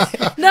watching it.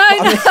 No,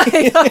 I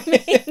mean,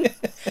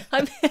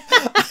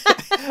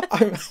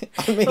 I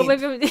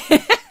mean,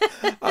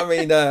 I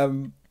mean,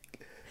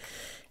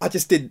 I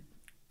just did.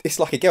 It's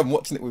like, again,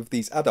 watching it with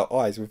these adult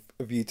eyes with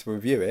a view to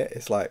review it.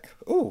 It's like,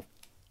 oh,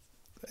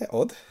 they're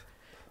odd.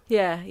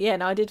 yeah,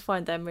 no, I did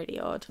find them really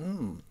odd.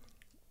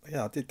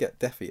 Yeah, I did get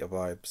Death Eater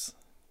vibes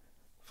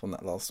from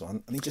that last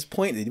one. And he just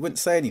pointed. He wouldn't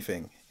say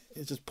anything.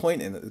 He was just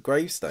pointing at the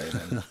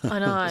gravestone. And I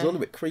it was all know.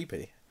 a bit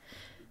creepy.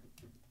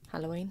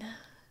 Halloween.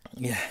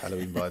 Yeah.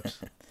 Halloween vibes.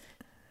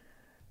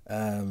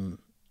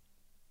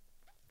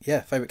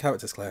 Yeah, favourite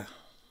characters, Claire?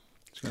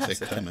 I was going to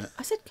say Kermit.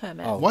 I said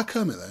Kermit. Oh. Why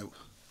Kermit though?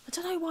 I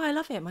don't know why I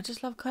love him. I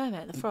just love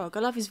Kermit the Frog. I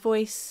love his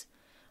voice.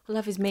 I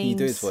love his memes. Can you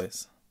do his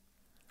voice?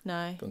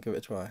 No, Don't give it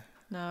a try.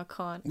 no, I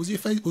can't. Was he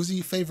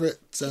your favourite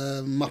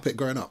Muppet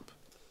growing up?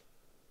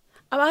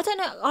 I don't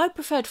know. I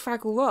preferred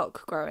Fraggle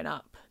Rock growing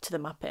up to the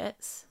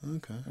Muppets.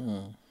 Okay.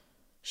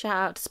 Shout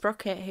out to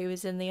Sprocket, who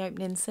was in the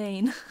opening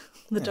scene,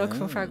 the dog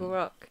from Fraggle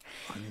Rock.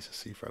 I need to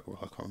see Fraggle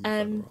Rock. I can't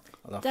remember Fraggle Rock.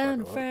 I love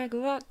Down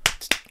Fraggle Rock. Fraggle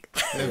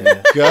Rock.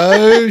 There we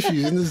go.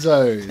 She's in the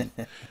zone.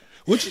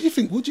 What do you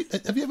think?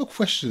 Have you ever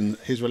questioned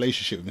his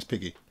relationship with Miss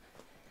Piggy?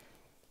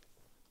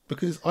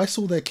 Because I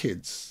saw their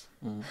kids.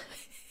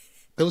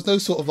 There was no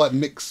sort of like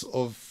mix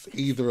of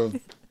either of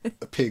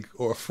a pig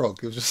or a frog.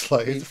 It was just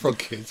like, here's the frog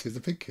kids, here's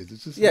the pig kids.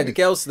 It's just Yeah, weird. the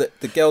girls are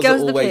Girls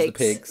always the pigs.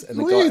 pigs, and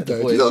the Weird guy.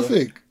 though. Do you not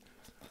think?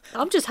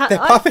 I'm just They're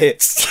happy.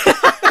 puppets.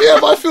 Yeah,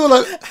 but I feel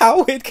like.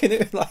 How weird can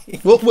it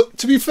like? Well,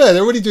 to be fair,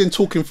 they're already doing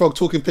talking frog,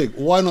 talking pig.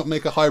 Why not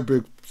make a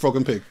hybrid frog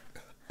and pig?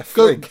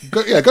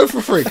 Go for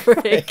a freak.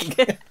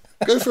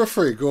 Go for a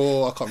freak,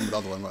 or I can't remember the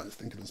other one. Right, I was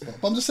thinking of the spot.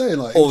 But I'm just saying,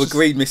 like, Or the just,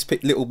 green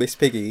Little Miss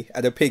Piggy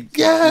and a pig.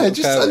 yeah, little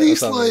just at Kermit or least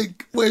something.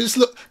 like, where just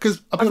look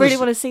because I really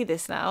want to see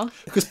this now.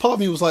 because part of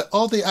me was like,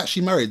 are they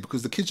actually married?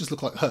 Because the kids just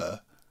look like her,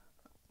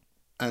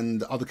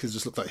 and the other kids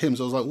just look like him.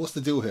 So I was like, what's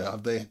the deal here?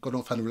 Have they gone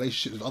off had a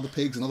relationship with other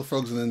pigs and other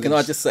frogs? And then Can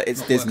I just say it's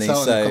not worked Disney, out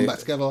and so come back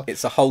together?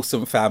 it's a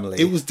wholesome family.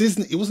 It was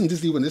Disney. It wasn't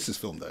Disney when this is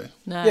filmed though.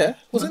 No. Yeah,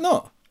 was it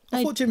not?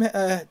 I No.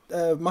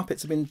 thought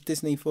Muppets have been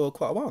Disney for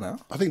quite a while now.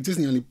 I think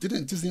Disney only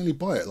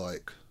buy it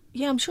like.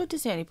 Yeah, I'm sure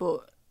Disney only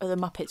bought the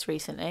Muppets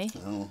recently.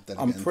 Oh, then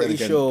I'm again, pretty then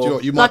again, sure- do you know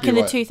what, you might Like be in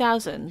right. the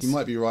 2000s. You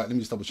might be right. Let me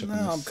just double check. No,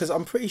 on this. because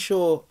I'm pretty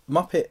sure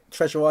Muppet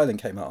Treasure Island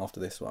came out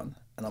after this one,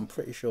 and I'm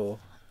pretty sure.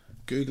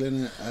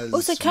 Googling it as.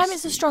 Also, we Kermit's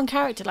a speak. strong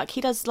character. Like,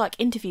 he does, like,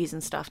 interviews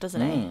and stuff,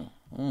 doesn't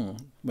he?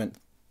 Went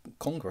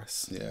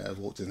Congress. Yeah,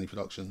 Walt Disney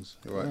Productions.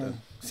 You're right there.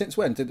 Since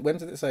when? When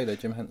did it say though,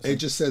 Jim Henson? It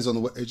just says on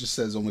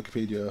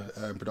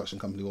Wikipedia, production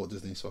company Walt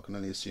Disney. So I can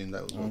only assume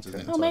that was Walt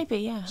Disney. Oh, maybe,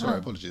 yeah. Sorry, Oh.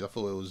 apologies. I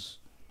thought it was.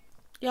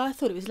 Yeah, I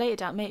thought it was later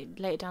down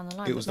the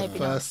line. It was but the maybe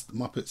not. first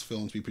Muppets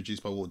film to be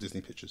produced by Walt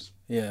Disney Pictures.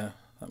 Yeah,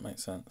 that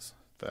makes sense.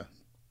 Fair.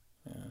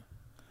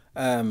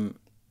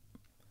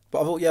 But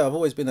I've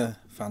always been a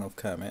fan of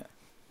Kermit.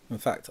 In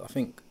fact, I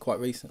think quite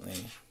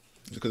recently,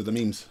 Because of the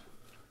memes.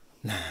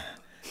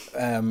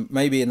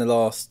 maybe in the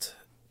last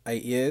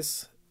 8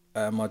 years,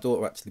 my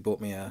daughter actually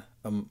bought me a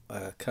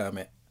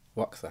Kermit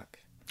rucksack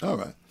All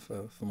right.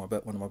 for one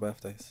of my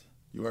birthdays.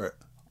 You wear it.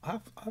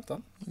 I've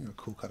done. You're a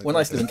cool kind of When guy.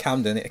 I was in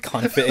Camden, it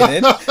kind of fitted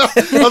in. I was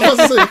about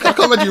to say, I can't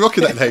imagine you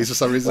rocking that days for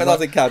some reason. When I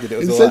was in Camden, it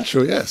was in all right.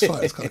 Central, yeah, it's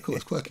fine. It's kind of cool.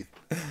 It's quirky.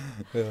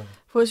 What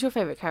was your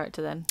favourite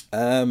character then?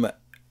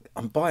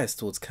 I'm biased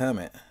towards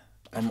Kermit.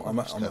 I'm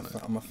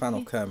a fan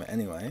of Kermit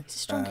anyway. He's a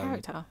strong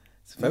character.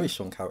 It's a very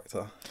strong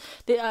character.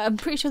 I'm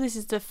pretty sure this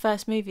is the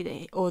first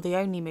movie or the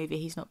only movie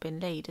he's not been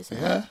lead, isn't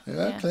it?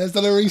 Yeah. Claire's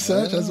done her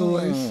research as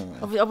always.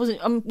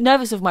 I'm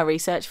nervous of my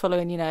research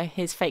following,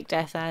 his fake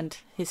death and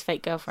his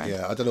fake girlfriend.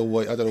 Yeah, I don't know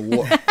what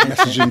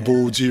messaging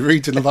boards you're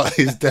reading about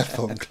his death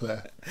on,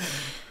 Claire.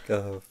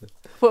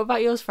 What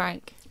about yours,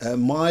 Frank?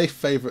 My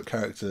favourite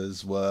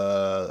characters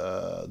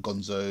were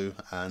Gonzo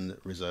and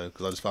Rizzo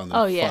because I just found them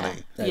funny.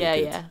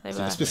 Yeah, they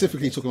So were.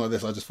 specifically talking about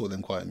this, I just thought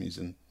them quite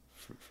amusing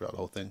throughout the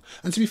whole thing.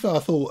 And to be fair, I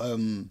thought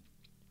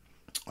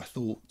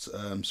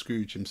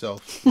Scrooge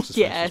himself was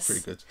Yes.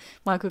 pretty good.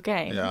 Michael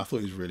Caine. Yeah, I thought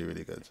he was really,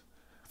 really good.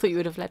 I thought you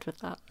would have led with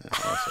that.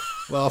 Yeah,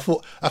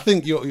 well, I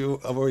think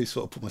I've already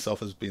sort of put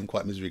myself as being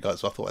quite misery guy,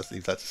 so I thought I'd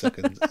leave that to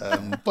second.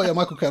 But yeah,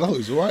 Michael Caine, I thought he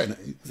was alright in it.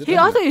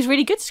 I thought he was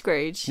really good,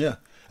 Scrooge. Yeah.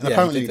 And Yeah,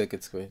 apparently, he did a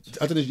good Scrooge.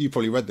 I don't know if you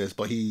probably read this,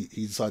 but he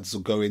decided to sort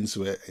of go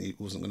into it and he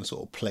wasn't going to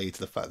sort of play to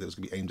the fact that it was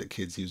going to be aimed at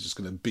kids. He was just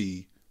going to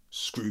be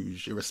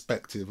Scrooge,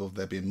 irrespective of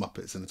there being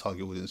Muppets in the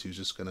target audience. He was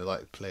just going to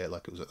like play it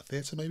like it was at a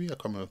theatre, maybe. I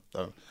can't remember.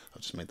 I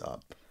just made that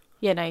up.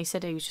 Yeah, no, he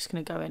said he was just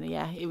going to go in.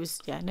 Yeah, it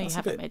was. Yeah, no, That's you a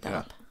haven't bit- made that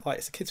up. Like,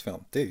 it's a kids'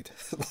 film, dude.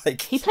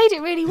 Like, He played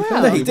it really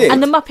well. No, he did.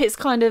 And the Muppets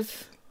kind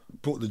of.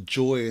 Brought the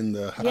joy in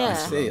the Yeah.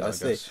 I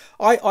see.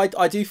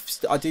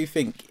 I do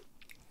think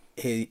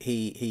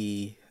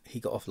he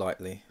got off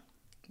lightly.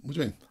 What do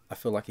you mean? I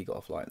feel like he got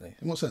off lightly.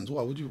 In what sense?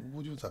 What do you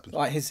want to happen?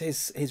 Like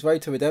his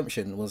road to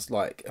redemption was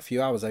like a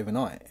few hours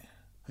overnight.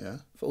 Yeah.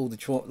 For all the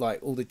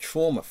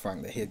trauma,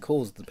 Frank, that he had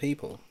caused the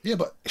people. Yeah,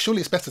 but surely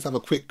it's better to have a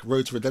quick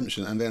road to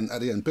redemption and then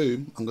at the end,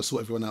 boom, I'm gonna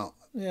sort everyone out.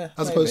 Yeah.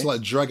 As maybe. opposed to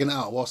like dragging it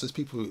out whilst there's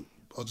people who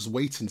are just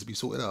waiting to be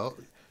sorted out.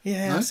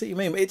 Yeah, No? I see what you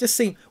mean. But it just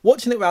seemed,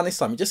 watching it around this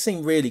time, it just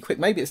seemed really quick.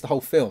 Maybe it's the whole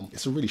film.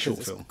 It's a really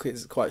short film.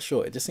 It's quite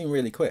short. It just seemed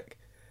really quick.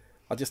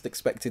 I just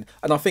expected,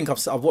 and I think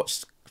I've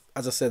watched,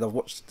 as I said, I've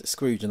watched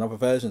Scrooge and other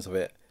versions of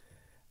it,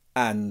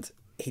 and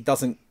he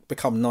doesn't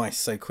become nice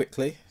so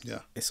quickly. Yeah.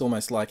 It's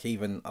almost like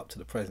even up to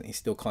the present, he's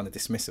still kind of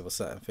dismissive of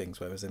certain things,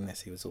 whereas in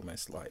this, he was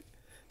almost like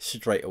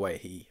straight away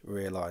he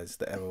realised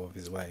the error of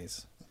his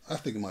ways. I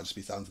think it might just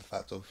be down to the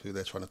fact of who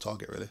they're trying to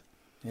target, really.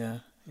 Yeah,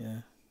 yeah.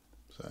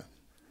 So,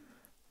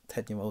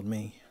 10-year-old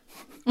me.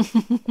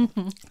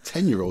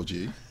 10-year-old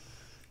you.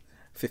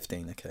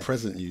 15, okay.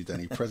 Present you,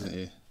 Danny. Present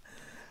you.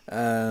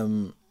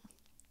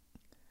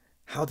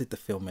 How did the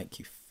film make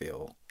you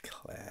feel,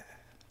 Claire?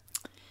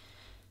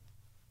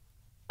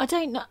 I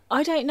don't know.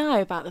 I don't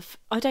know about the.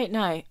 I don't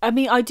know. I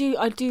mean, I do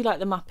like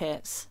the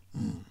Muppets.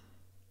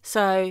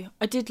 So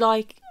I did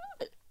like.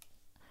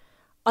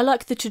 I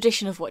like the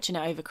tradition of watching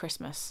it over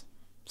Christmas.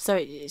 So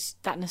it's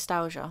that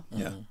nostalgia.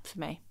 Yeah. For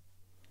me.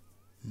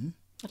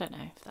 I don't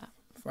know if that.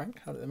 Frank,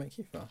 how did it make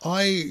you feel?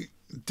 I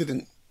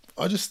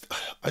just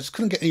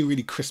couldn't get any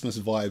really Christmas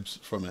vibes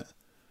from it.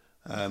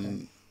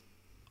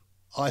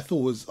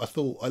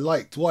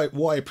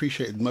 What I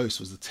appreciated most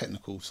was the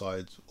technical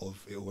side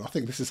of it all. I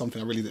think this is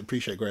something I really did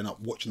appreciate growing up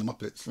watching the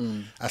Muppets,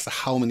 as to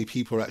how many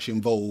people are actually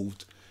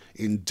involved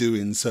in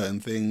doing certain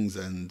things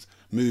and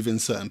moving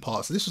certain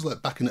parts. So this was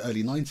like back in the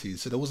early 90s,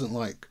 so there wasn't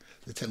like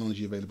the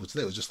technology available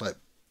today. It was just like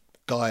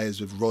guys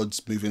with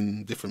rods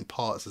moving different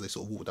parts as they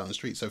sort of walk down the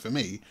street. So for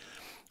me,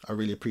 I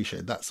really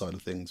appreciated that side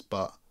of things,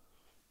 but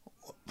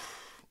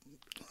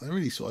I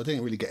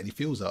didn't really get any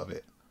feels out of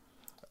it.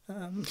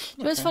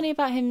 What's funny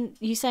about him?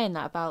 You saying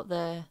that about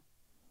the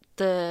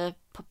puppeteering?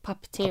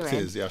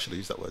 Puppeteers, yeah, I should have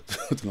used that word. I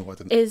don't know why I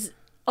didn't. Is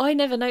I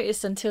never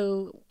noticed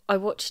until I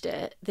watched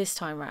it this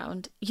time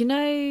round. You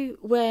know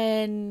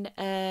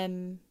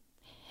when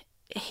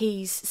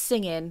he's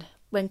singing,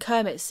 when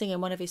Kermit's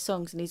singing one of his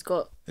songs and he's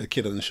got A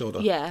kid on the shoulder.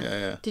 Yeah.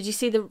 Yeah. Did you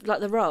see the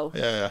role?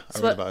 Yeah. I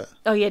read about it.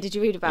 Oh yeah, did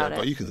you read about Yeah, it?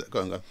 but you can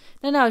go on.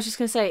 No, I was just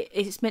gonna say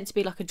it's meant to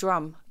be like a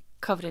drum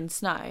covered in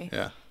snow.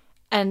 Yeah.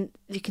 And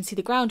you can see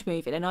the ground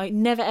moving, and I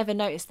never ever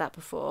noticed that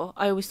before.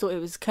 I always thought it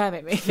was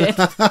Kermit moving.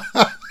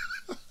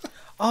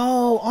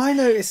 Oh, I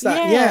noticed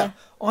that. Yeah,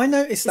 I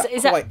noticed that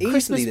is that quite easily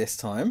Christmas- this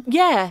time.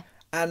 Yeah.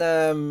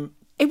 And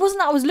It wasn't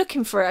that I was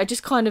looking for it. I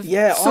just kind of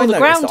yeah, saw I the noticed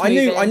ground that.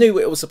 moving. I knew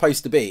what it was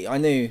supposed to be. I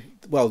knew.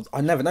 Well,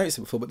 I never noticed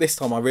it before, but this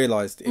time I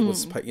realised it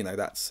was.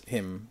 That's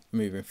him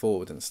moving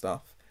forward and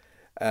stuff.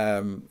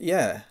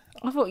 Yeah.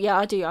 I thought, yeah,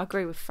 I do. I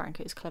agree with Frank.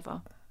 It was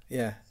clever.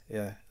 Yeah,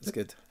 it's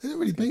good. They don't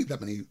really make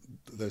that many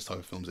of those type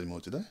of films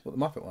anymore, do they? What,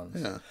 the Muppet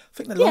ones? Yeah. I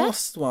think the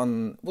last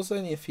one was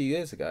only a few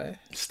years ago.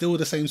 Still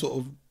the same sort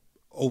of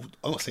old,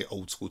 I won't say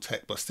old school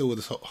tech, but still with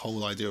this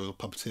whole idea of a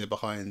puppeteer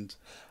behind.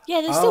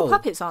 Yeah, there's still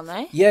puppets, aren't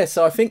they? Yeah,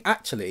 so I think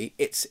actually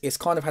it's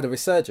kind of had a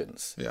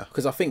resurgence. Yeah.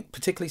 Because I think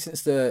particularly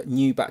since the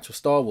new batch of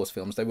Star Wars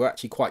films, they were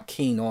actually quite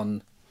keen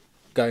on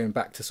going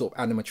back to sort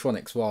of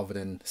animatronics rather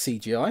than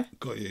CGI.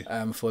 Got you.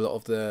 For a lot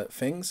of the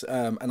things.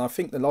 And I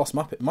think the last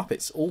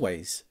Muppets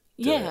always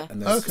do Yeah. it.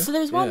 And there's- So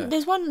there's one. yeah.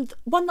 There's one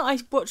that I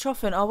watch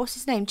often. Oh, what's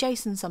his name?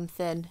 Jason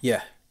something.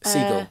 Yeah,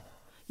 Seagull.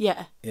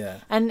 Yeah. Yeah.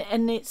 And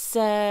it's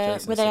where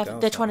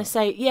Seagal's they're trying to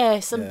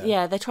that save.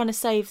 Yeah, they're trying to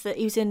save that.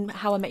 He was in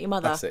How I Met Your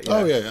Mother. That's it.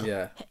 Oh,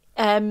 yeah.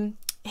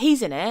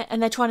 He's in it,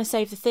 and they're trying to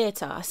save the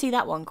theatre. I see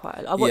that one quite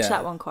a lot. I watch Yeah.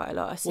 that one quite a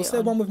lot. I see Was it there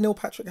on- one with Neil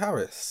Patrick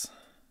Harris?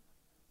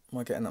 Am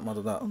I getting that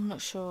muddled up? I'm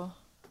not sure.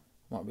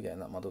 Might be getting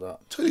that muddled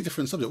up. Totally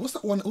different subject. What's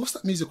that one? What's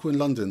that musical in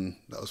London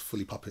that was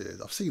fully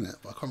puppeted? I've seen it,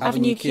 but I can't remember.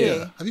 Avenue Q.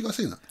 Yeah. Have you guys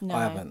seen that? No,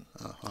 I haven't.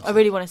 I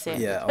really want to see it.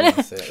 Yeah, I want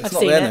to see it. It's I've not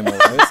seen there it. no more,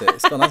 though, is it?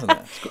 It's gone, hasn't it?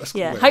 That's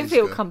Yeah, where hopefully it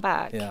it'll is, come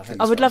back. Yeah, I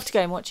think I would so. love to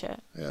go and watch it.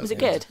 Yeah, Was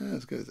it yeah. good? Yeah,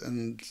 it's good.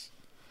 And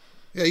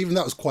yeah, even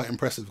that was quite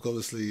impressive because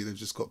obviously they've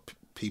just got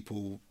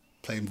people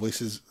playing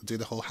voices, do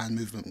the whole hand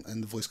movement,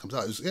 and the voice comes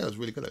out. It was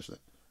really good actually.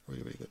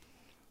 Really, really good.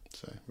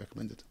 So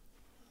recommended.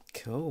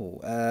 Cool.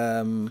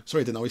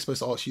 Sorry, Dylan, are we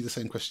supposed to ask you the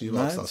same question you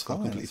No, asked it's us? I fine,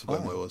 completely it's forgot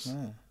fine. what it was. Yeah.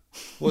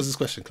 What was this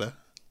question, Claire?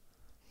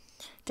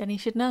 Denny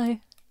should know.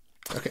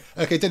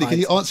 Okay, Denny, can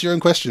you answer your own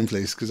question,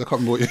 please? Because I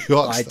can't remember what you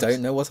asked I us.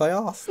 don't know what I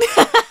asked.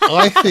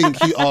 I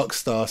think you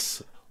asked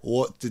us,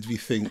 what did we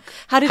think?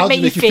 How did it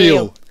make you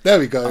feel? There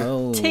we go.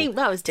 Oh.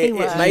 That was It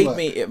teamwork.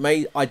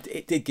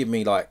 it did give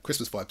me like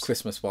Christmas vibes.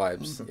 Christmas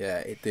vibes. Yeah,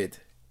 it did.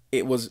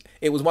 It was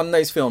one of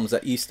those films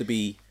that used to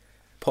be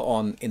put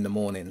on in the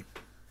morning.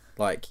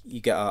 Like you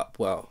get up,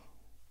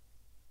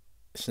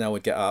 Chanel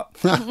would get up,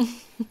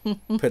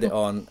 put it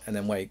on, and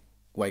then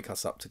wake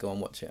us up to go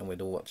and watch it, and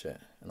we'd all watch it,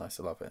 and I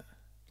still love it.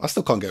 I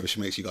still can't get over she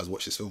makes you guys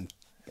watch this film.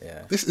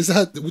 Yeah, This is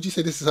her. Would you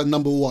say this is her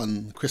number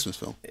one Christmas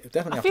film? it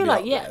definitely. I have feel to be like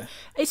up yeah, there.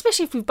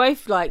 especially if we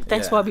both like.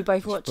 That's Yeah. why we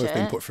both watch Both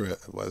been it. put through it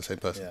by the same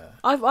person. Yeah,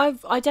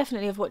 I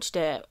definitely have watched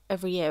it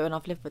every year, and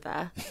I've lived with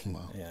her.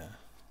 Wow. yeah.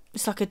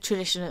 It's like a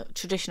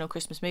traditional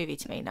Christmas movie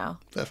to me now.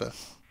 Fair.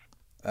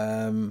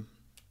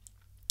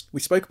 We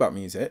spoke about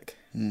music,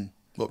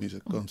 What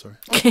music? Go on, sorry.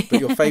 but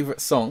your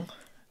favourite song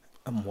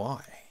and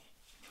why?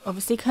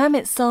 Obviously,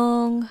 Kermit's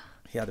song.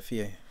 He had a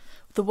few.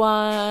 The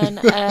one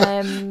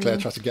Claire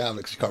tried to get out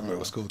because she can't remember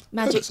what it's called.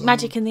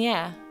 Magic in the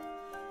Air.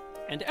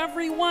 And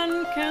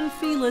everyone can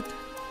feel it,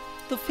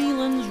 the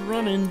feeling's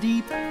running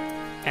deep.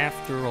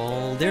 After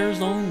all, there's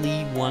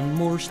only one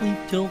more sleep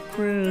till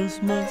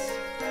Christmas.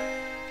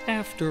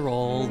 After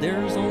all,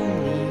 there's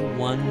only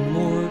one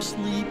more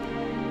sleep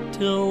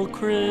till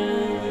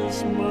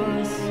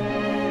Christmas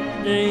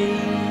Day.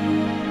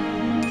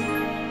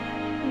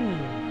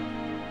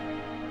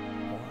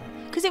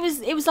 Because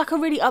it was like a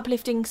really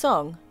uplifting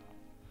song.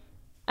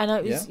 And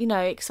it was,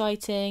 Yeah.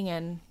 exciting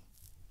and...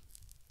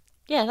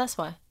 Yeah, that's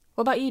why.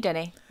 What about you,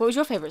 Denny? What was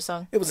your favourite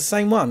song? It was the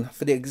same one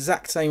for the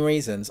exact same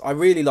reasons. I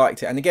really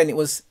liked it. And again, it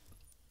was...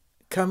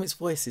 Kermit's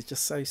voice is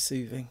just so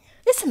soothing.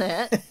 Isn't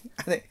it?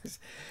 And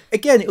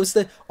it was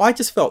I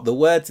just felt the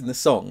words in the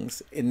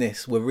songs in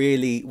this were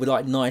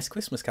like nice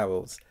Christmas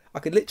carols. I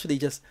could literally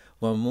just,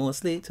 one more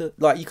sleep to...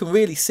 Like, you can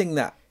really sing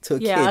that to a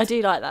kid. Yeah, I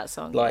do like that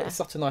song. Like, yeah. it's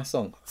such a nice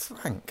song.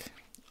 Frank.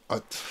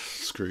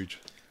 Scrooge.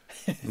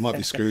 It might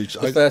be Scrooge.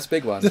 The first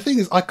big one. The thing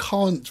is, I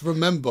can't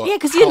remember. Yeah,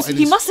 because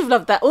you must have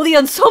loved that. All the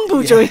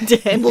ensemble joined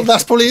in. Well,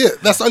 that's probably it.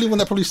 That's the only one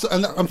that probably...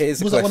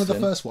 Here's a was that one of the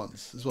question. first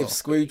ones as well? If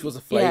Scrooge was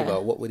a flavour, Yeah.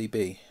 what would he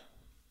be?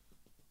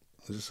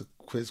 Is this a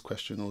quiz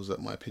question or is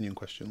that my opinion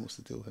question? What's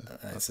the deal here?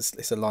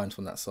 It's a line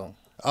from that song.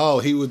 Oh,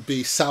 he would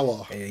be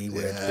sour. He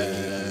would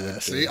Yeah. be.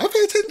 See, I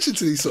pay attention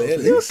to these sort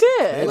of things. You're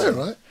good. I know,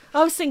 right?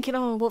 I was thinking,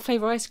 what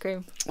flavour ice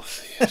cream?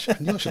 I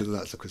knew I should have done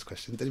that as a quiz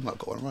question. Then you might have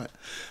got one right.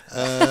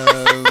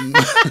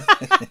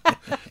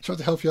 Trying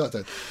to help you out,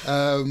 then.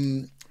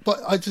 But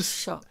I just...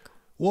 Shock.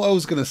 What I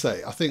was going to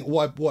say, I think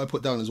what I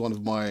put down as one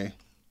of my... I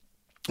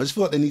just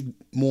feel like they need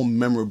more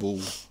memorable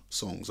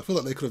songs. I feel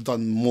like they could have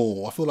done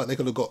more. I feel like they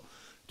could have got...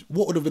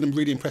 What would have been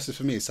really impressive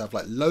for me is to have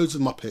like loads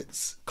of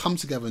Muppets come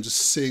together and just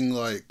sing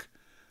like...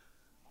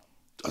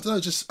 I don't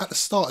know, just at the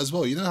start as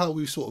well. You know how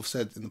we sort of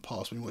said in the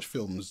past when we watch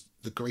films,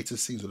 the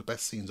greatest scenes or the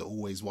best scenes are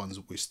always ones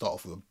where we start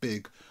off with a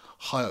big,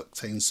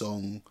 high-octane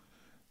song,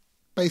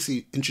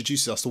 basically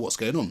introduces us to what's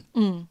going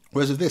on.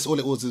 Whereas with this, all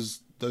it was is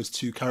those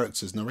two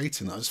characters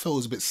narrating. I just felt it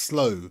was a bit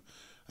slow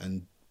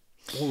and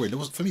boring.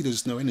 For me, there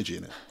was no energy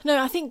in it.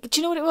 No, I think... Do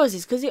you know what it was?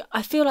 Is because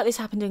I feel like this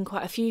happened in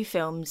quite a few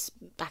films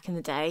back in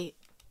the day.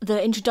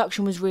 The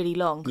introduction was really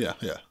long. Yeah.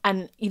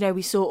 And,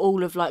 we saw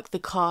all of, like, the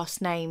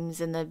cast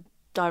names and the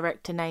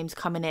director names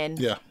coming in.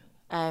 Yeah.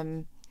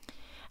 And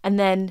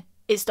then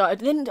it started.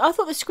 Then I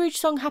thought the Scrooge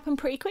song happened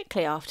pretty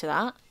quickly after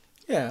that.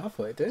 Yeah, I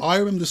thought it did. I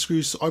remember the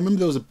Scrooge... I remember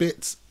there was a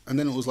bit, and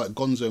then it was like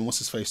Gonzo and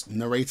what's-his-face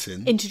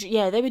narrating.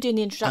 They were doing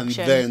the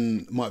introduction. And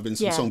then might have been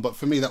some Yeah. song. But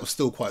for me, that was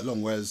still quite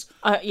long, whereas...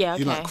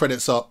 Okay. like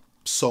credits up,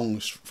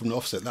 songs from the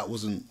offset, that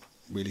wasn't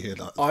really here.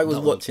 I was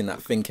watching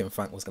that thinking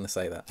Frank was going to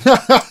say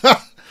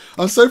that.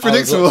 I'm so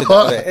predictable. I was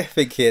watching that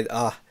thinking,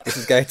 this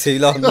is going too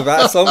long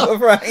without a song for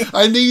Frank.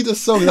 I need a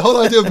song. The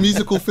whole idea of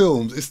musical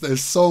films is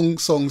there's song.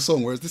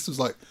 Whereas this was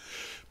like,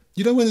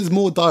 when there's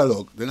more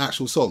dialogue than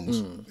actual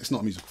songs, it's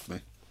not musical for me.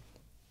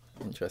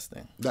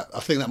 Interesting. I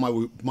think that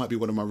might be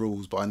one of my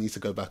rules, but I need to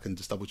go back and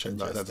just double check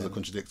that doesn't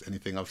contradict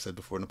anything I've said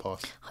before in the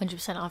past.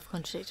 100% I've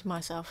contradicted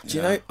myself. Do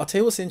you know, I'll tell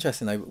you what's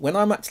interesting though, when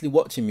I'm actually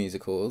watching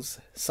musicals,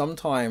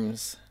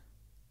 sometimes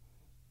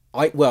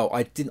I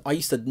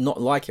used to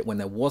not like it when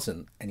there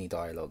wasn't any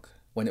dialogue,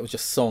 when it was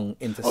just song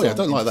into song. Oh yeah, I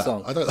don't like that.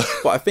 Song. I don't.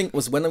 But I think it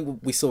was when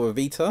we saw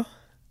Evita,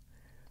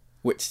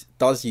 which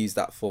does use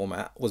that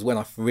format, was when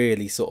I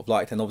really sort of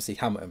liked, and obviously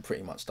Hamilton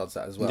pretty much does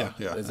that as well.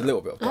 Yeah. There's a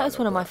little bit of dialogue. That was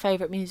one of my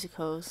favourite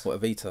musicals. What,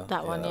 Evita?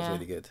 That one, That yeah. was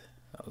really good.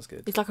 That was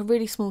good. It's like a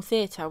really small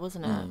theatre,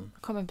 wasn't it? I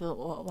can't remember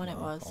what one it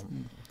was.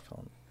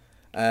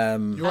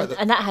 You're right.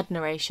 And that had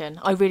narration.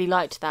 I really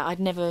liked that. I'd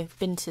never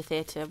been to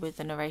theatre with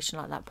a narration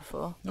like that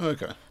before. Oh,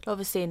 okay.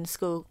 Obviously in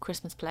school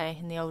Christmas play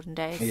in the olden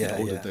days. Yeah,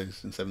 Older yeah.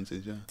 days in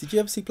 70s. Yeah. Did you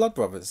ever see Blood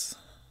Brothers?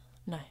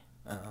 No.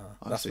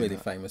 That's seen really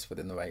that. famous for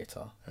the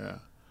narrator. Yeah.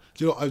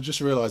 Do you know what? I've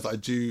just realised that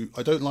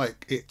I don't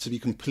like it to be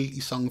completely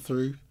sung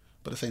through,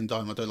 but at the same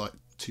time I don't like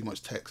too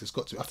much text.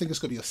 I think it's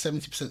got to be a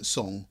 70%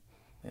 song,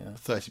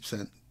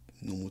 30%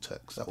 normal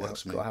text. That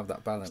works for me. Got to have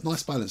that balance. It's a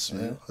nice balance for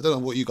me. Yeah. I don't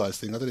know what you guys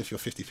think. I don't know if you're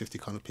 50-50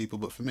 kind of people,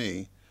 but for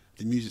me,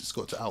 the music's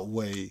got to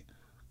outweigh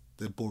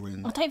the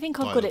boring. I don't think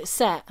I've got dialogue. it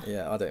set.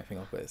 Yeah, I don't think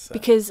I've got it set.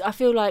 Because I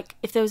feel like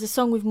if there was a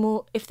song with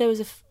more, if there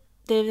was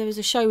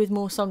a show with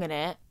more song in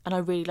it, and I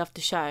really loved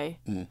the show,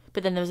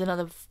 but then there was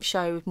another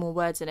show with more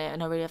words in it,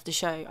 and I really loved the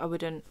show, I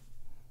wouldn't.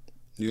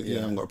 You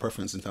haven't got a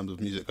preference in terms of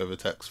music over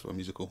text for a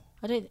musical.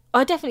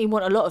 I definitely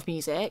want a lot of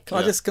music. Can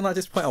I just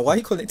point out why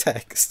you call it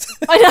text?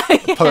 I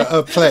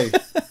know. Play.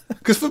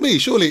 Because for me,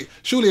 surely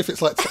if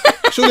it's like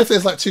if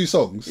there's like two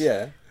songs,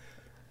 Yeah.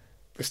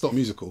 it's not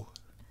musical.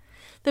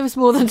 There was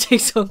more than two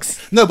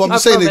songs. No, but I'm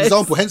just I saying an promise.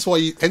 example.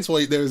 Hence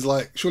why there is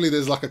like surely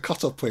there's like a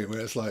cut-off point where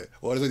it's like,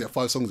 well, there's only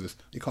 5 songs.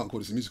 You can't call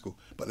this a musical,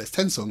 but there's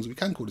 10 songs. We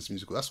can call this a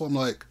musical. That's why I'm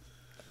like,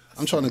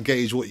 I'm trying to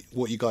gauge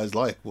what you guys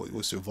like,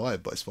 what's your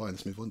vibe. But it's fine.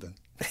 Let's move on then.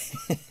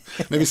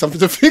 Maybe something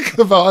to think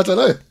about. I don't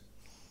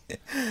know.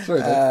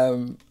 Sorry,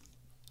 Dave.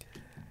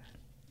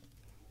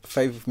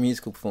 Favourite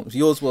musical performance?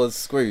 Yours was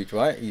Scrooge,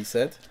 right? You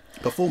said?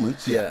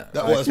 Performance? Yeah.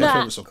 That was my Nah.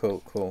 favourite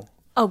song. Cool.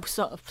 Oh,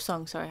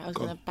 song. Sorry, I was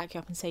going to back you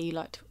up and say you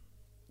liked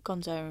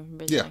Gonzo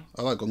and Rizzo. Yeah,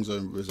 I like Gonzo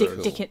and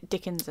Rizzo.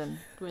 Dickens and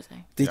Rizzo.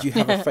 Did you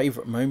have a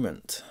favourite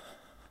moment?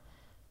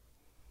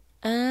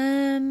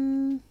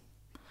 I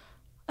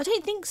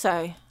don't think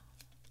so.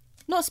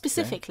 Not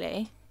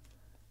specifically.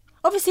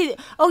 Obviously,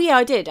 oh yeah,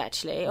 I did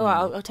actually. All right,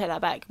 I'll take that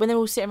back. When they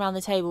were all sitting around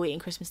the table eating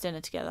Christmas dinner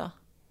together,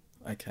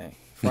 Okay.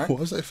 Frank? What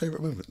was their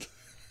favourite moment?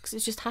 because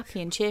it's just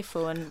happy and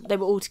cheerful, and they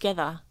were all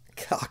together.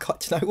 I can't,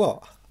 do you know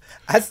what?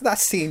 As that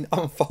scene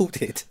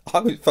unfolded,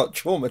 I felt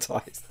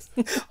traumatised.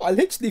 I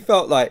literally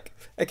felt like,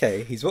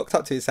 okay, he's walked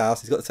up to his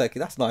house, he's got the turkey,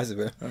 that's nice of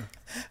him.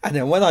 And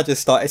then when I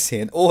just started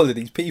seeing all of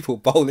these people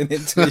bowling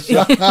into the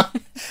shop,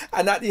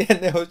 and at the end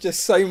there was just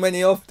so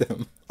many of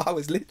them, I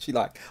was literally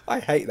like, I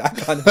hate that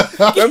kind of...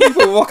 When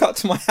people walk up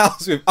to my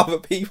house with other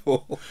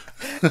people,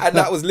 and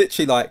that was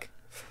literally like,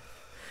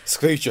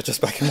 Scrooge, you're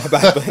just back in my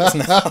bad books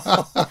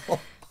now.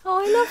 Oh,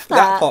 I love that.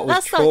 That part was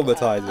That's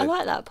traumatising. I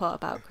like that part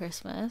about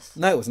Christmas.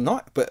 No, it was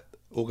not, but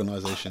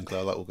Organisation, because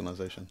I like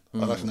organisation.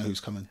 I'd like to know who's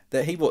coming.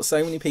 that he brought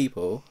so many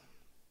people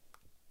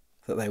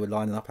that they were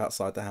lining up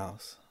outside the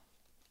house.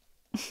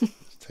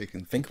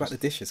 Think about the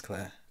dishes,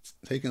 Claire.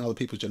 Taking other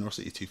people's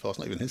generosity too far. It's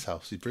not even his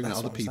house. He's bringing That's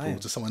other what I'm people saying.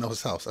 to someone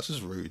else's house. That's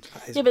just rude.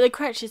 Yeah, but the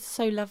Cratchits are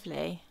so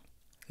lovely.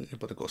 Yeah,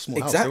 but they've got a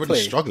small house. They're Exactly.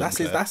 already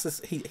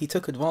struggling. He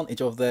took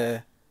advantage of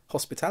their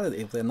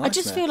hospitality, of their I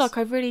niceness. just feel like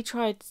I've really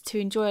tried to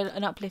enjoy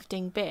an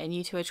uplifting bit, and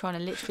you two are trying to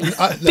literally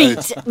No.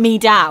 beat me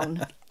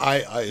down.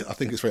 I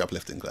think it's very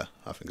uplifting, Claire.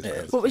 I think it's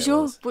very What was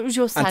your And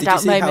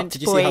standout moment,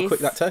 did you boys? see how quick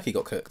that turkey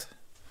got cooked?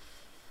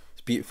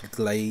 It's beautifully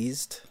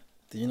glazed.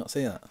 Did you not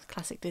see that?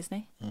 Classic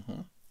Disney.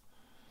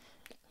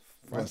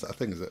 Why is that a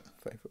thing, is it?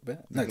 Favourite bit?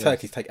 No, glaze.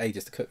 turkeys take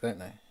ages to cook, don't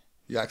they?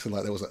 You're acting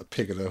like there was a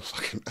pig and a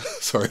fucking...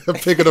 Sorry, a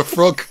pig and a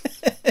frog.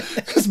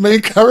 As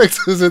main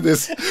characters in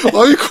this. Why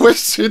are you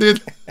questioning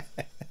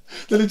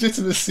the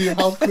legitimacy of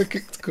how quick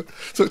it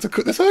took to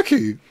cook the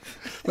turkey?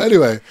 But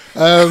anyway,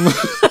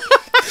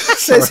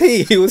 Says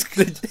he was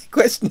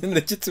questioning the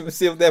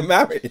legitimacy of their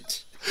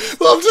marriage.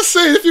 well, I'm just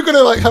saying, if you're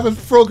going to have a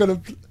frog and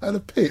a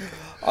pig...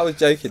 I was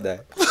joking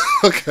there.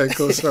 Okay,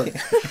 cool, sorry.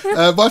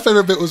 My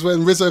favourite bit was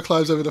when Rizzo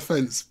climbs over the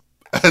fence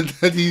and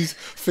then he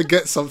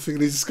forgets something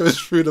and he just goes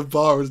through the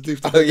bar and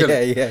leaves the Oh, pig in yeah.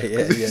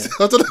 it.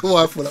 I don't know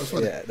why I thought that was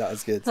funny. Yeah, that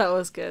was good. That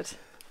was good.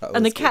 That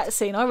And was the cat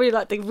scene, I really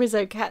like the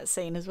Rizzo cat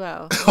scene as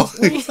well. What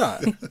was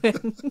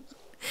that?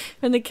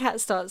 When the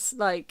cat starts,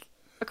 like,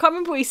 I can't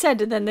remember what he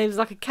said, and then there was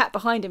like a cat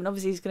behind him, and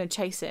obviously he's going to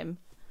chase him.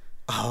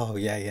 Oh,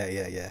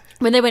 yeah.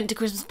 When they went to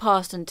Christmas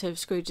Past and to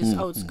Scrooge's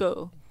old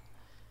school.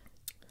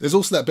 There's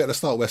also that bit at the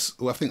start where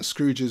I think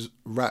Scrooge's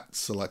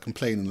rats are like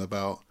complaining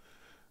about,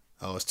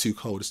 oh, it's too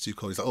cold. He's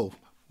like, oh,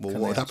 well, Can what they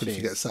would have happen if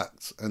you cheese? get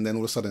sacked? And then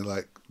all of a sudden,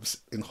 like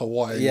in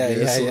Hawaii,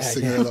 Yeah,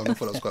 singing along. I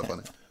thought that was quite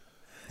funny.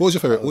 What was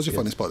your favourite? What was your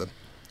funniest part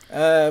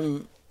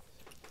then?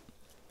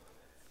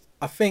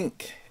 I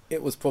think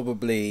it was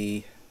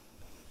probably.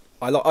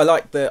 I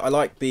like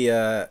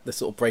the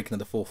sort of breaking of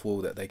the fourth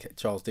wall that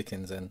Charles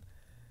Dickens and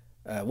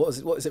what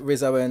is it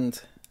Rizzo and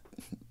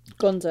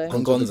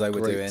Gonzo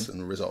were doing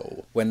and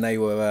Rizzo. when they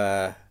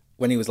were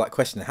when he was like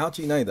questioning, how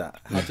do you know that?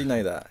 How do you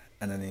know that?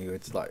 And then he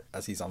would like,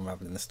 as he's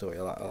unraveling the story,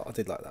 I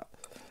did like that.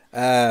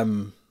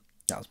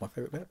 That was my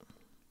favourite bit.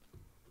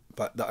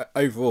 But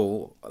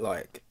overall,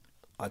 like,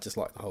 I just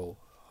like the whole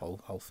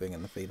thing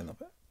and the feeling of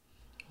it.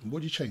 What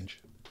would you change?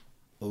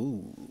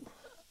 Ooh,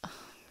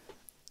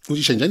 Would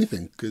you change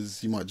anything?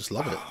 Because you might just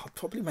love it. I'd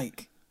probably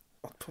make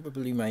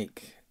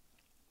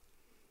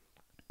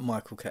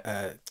Michael,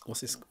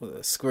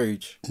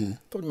 Scrooge.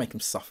 Probably make him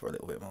suffer a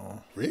little bit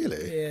more.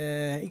 Really?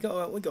 Yeah,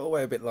 we got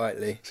away a bit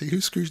lightly. See,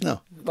 who's Scrooge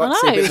now? Like to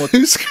see a bit more,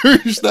 Who's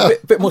Scrooge now?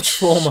 bit more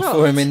trauma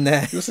for him in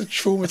there. You're so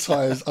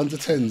traumatised under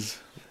 10s.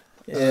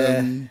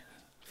 Yeah,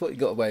 thought he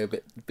got away a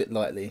bit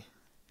lightly.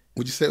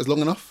 Would you say it was long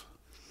enough?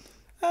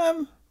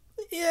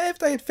 Yeah, if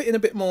they had fit in a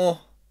bit more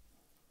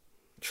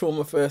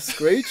trauma for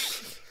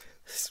Scrooge,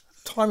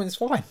 timing's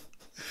fine.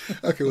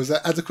 Okay, was there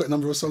adequate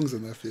number of songs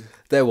in there for you?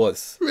 There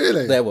was.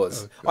 Really? There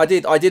was. Oh, I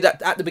did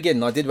at the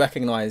beginning, I did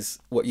recognise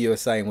what you were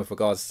saying with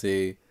regards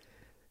to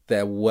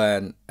there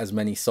weren't as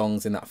many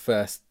songs in that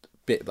first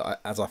bit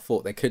as I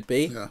thought there could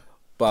be. Yeah.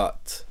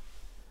 But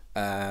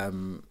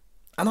and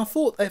I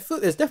thought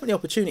there's definitely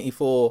opportunity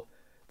for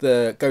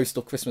the Ghost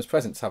of Christmas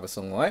Present to have a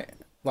song, right?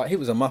 Like, he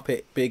was a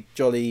Muppet, big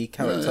jolly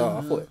character.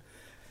 I thought,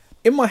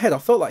 in my head, I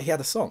felt like he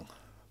had a song.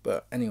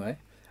 But anyway,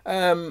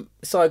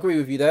 so I agree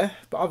with you there.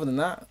 But other than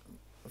that,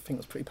 I think it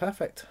was pretty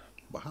perfect.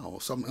 Wow,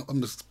 so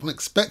I'm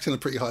expecting a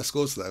pretty high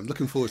score today. I'm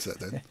looking forward to that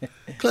then.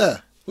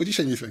 Claire, what do you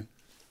change your thing?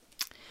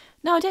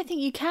 No, I don't think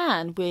you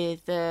can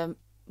with the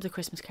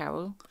Christmas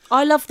Carol.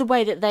 I love the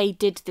way that they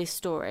did this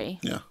story.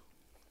 Yeah.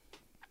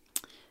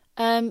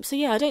 So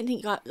yeah, I don't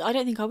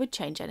think I would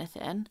change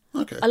anything.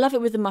 Okay. I love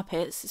it with the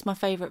Muppets. It's my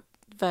favourite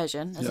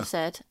version, as Yeah. I've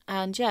said.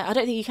 And yeah, I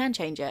don't think you can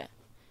change it.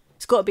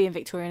 It's got to be in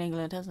Victorian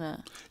England, hasn't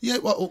it? Yeah,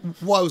 well,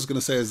 what I was going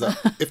to say is that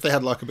if they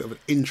had like a bit of an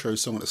intro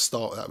song at the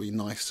start, that would be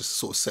nice, just to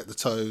sort of set the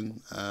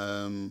tone.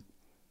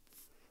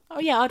 Oh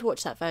yeah, I'd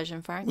watch that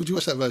version, Frank. Would you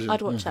watch that version?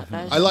 I'd watch that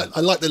version. I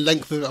like the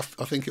length of it.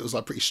 I think it was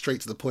like pretty straight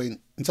to the point.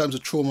 In terms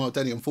of trauma,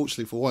 Denny,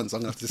 unfortunately for once,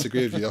 I'm going to have to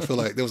disagree with you. I feel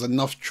like there was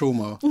enough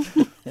trauma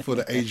for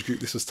the age group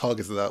this was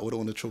targeted at. I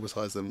wouldn't want to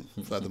traumatise them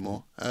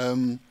furthermore.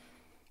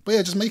 But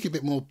yeah, just make it a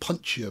bit more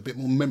punchier, a bit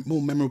more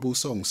more memorable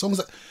songs. Songs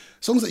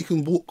that you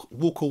can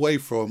walk away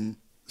from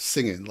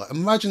singing. Like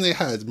imagine they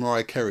had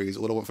Mariah Carey's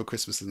 "All I Want for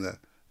Christmas" in there.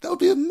 That would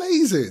be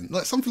amazing.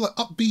 Like something like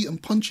upbeat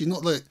and punchy,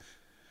 not like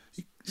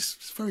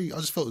it's very. I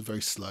just felt it was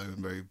very slow and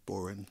very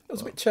boring. It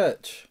was a bit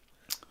church.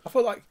 I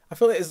feel like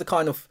it is the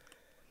kind of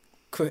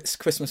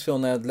Christmas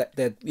film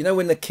they're you know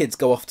when the kids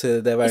go off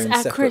to their own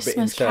separate Christmas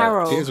bit in church.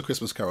 Carol. It is a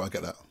Christmas Carol. I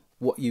get that.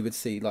 What you would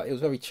see, like it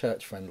was very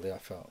church friendly. I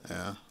felt.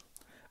 Yeah.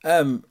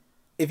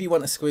 If you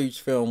want a Scrooge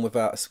film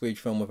without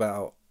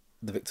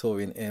the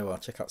Victorian era,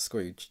 check out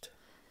Scrooged.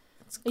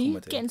 It's Are you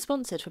comedy. getting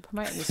sponsored for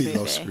promoting this He movie?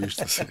 loves Scrooge.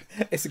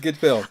 It's a good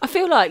film. I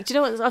feel like, do you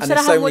know what? I've And said I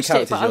there's so haven't many watched it,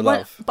 characters you'll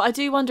love. but I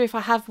do wonder if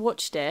I have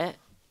watched it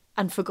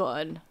and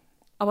forgotten.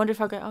 I wonder if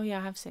I go, oh yeah,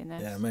 I have seen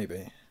this. Yeah, maybe.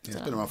 Yeah, it's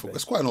been around for.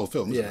 It's quite an old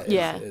film, isn't Yeah, it?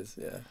 Yeah. it is.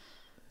 Yeah.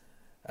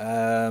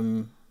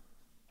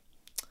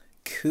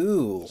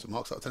 Cool. So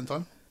marks out of 10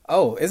 time.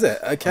 Oh, is it?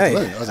 Okay.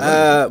 I don't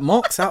know.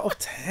 Marks out of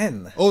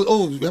 10.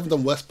 Oh, we haven't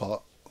done worst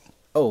part.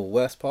 Oh,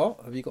 worst part?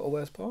 Have you got a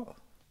worst part?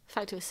 The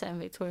fact it was set in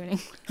Victorian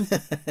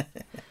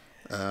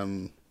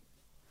England.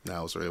 No,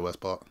 it was really a worst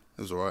part.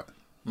 It was alright.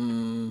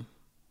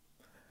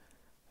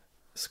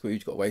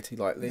 Scrooge got way too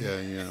lightly.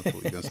 Yeah, I thought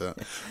you were going to say that.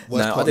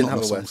 Worst No, part, I didn't not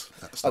have a the worst.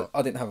 songs at the start.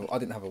 I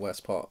didn't have a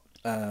worst part.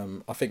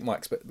 I think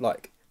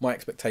my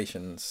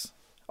expectations.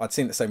 I'd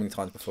seen it so many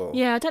times before.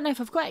 Yeah, I don't know if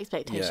I've got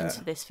expectations Yeah.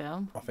 for this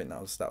film. I think that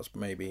was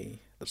maybe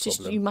the It's just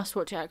problem. you must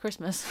watch it at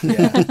Christmas.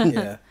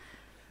 Yeah.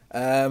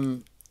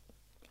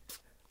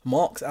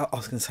 Marks out. I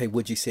was going to say,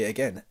 would you see it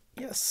again?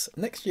 Yes,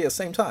 next year,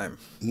 same time.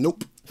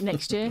 Nope.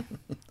 Next year.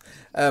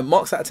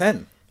 Marks out of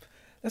 10.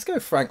 Let's go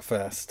Frank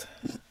first.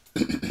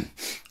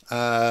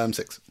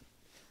 6.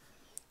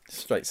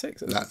 Straight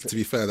 6. That, to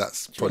be fair,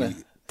 that's probably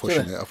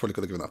pushing it. I probably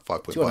could have given that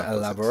 5.5. Do you want to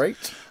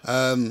elaborate?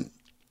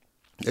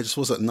 There just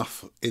wasn't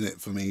enough in it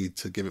for me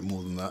to give it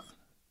more than that.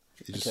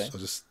 It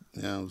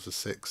was a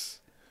 6.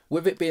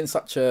 With it being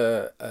such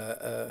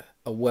a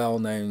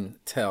well-known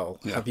tale,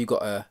 Yeah. have you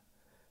got a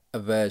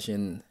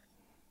version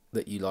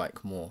that you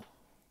like more?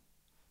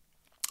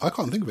 I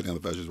can't think of any other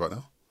versions right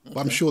now. But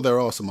I'm sure there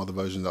are some other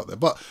versions out there.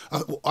 But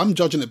I'm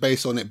judging it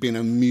based on it being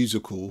a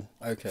musical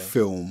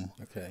film.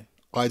 Okay.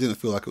 I didn't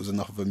feel like it was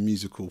enough of a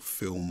musical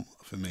film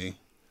for me.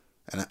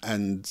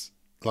 And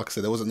like I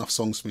said, there wasn't enough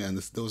songs for me, and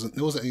there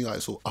wasn't any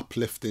like sort of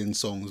uplifting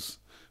songs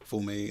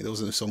for me. There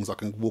wasn't any songs I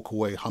can walk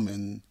away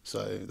humming.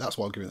 So that's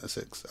why I'm giving it a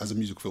 6 as a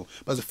musical film.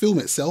 But as a film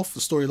itself, the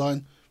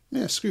storyline,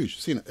 yeah, Scrooge.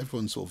 Seen it.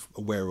 Everyone's sort of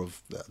aware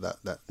of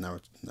that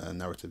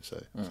narrative.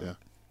 So yeah.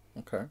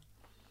 Okay.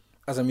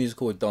 As a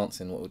musical with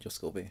dancing, what would your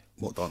score be?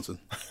 What dancing?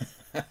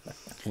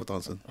 What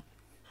dancing?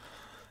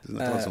 Isn't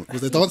there dancing?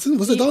 Was there dancing?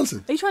 Was there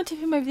dancing? Are you trying to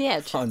tip him over the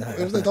edge? Oh no.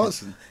 Was there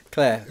dancing?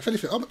 Claire, If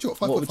anything, I'm sure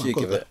 5.5. what would you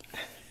give it?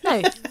 No,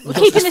 we're It's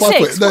keeping the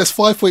 6. No, it's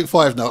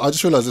 5.5 now. I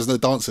just realised there's no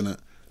dance in it.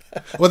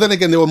 Well, then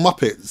again, there were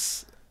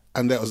Muppets,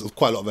 and there was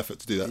quite a lot of effort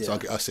to do that. So Yeah. I'll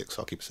get a 6.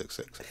 I'll keep it 6.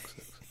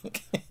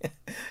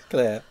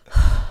 Claire.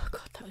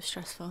 God, that was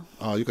stressful.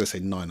 Oh, you're going to say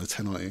 9 or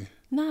 10, aren't you?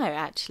 No,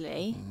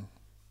 actually,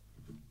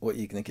 What are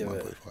you going to give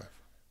it? 1.5.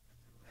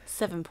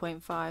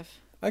 7.5.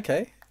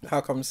 Okay.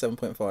 How come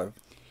 7.5?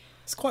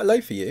 It's quite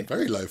low for you.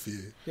 Very low for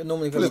you. You're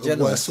normally very Probably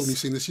the worst generous. film you've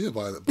seen this year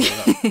by that. No,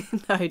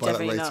 that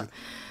definitely rating.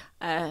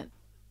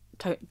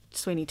 not.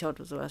 Sweeney Todd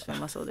was the worst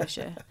film I saw this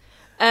year.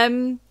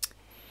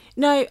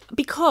 No,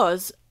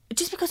 because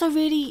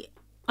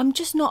I'm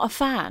just not a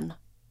fan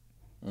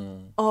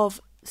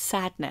of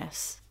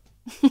sadness.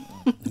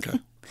 Okay.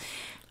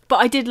 But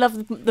I did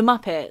love the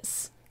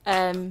Muppets.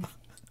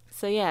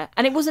 So yeah,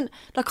 and it wasn't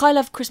like I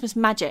love Christmas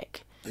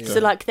magic. So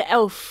like the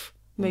Elf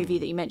movie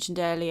that you mentioned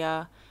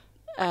earlier,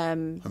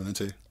 Home Alone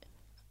 2.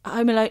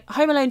 Home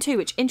Alone 2,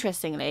 which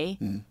interestingly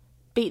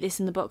beat this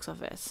in the box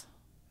office.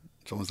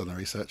 Someone's done their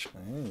research.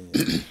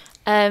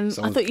 I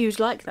thought you would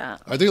like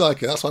that. I do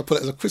like it. That's why I put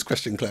it as a quiz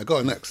question, Claire. Go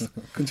on, next.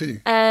 Continue.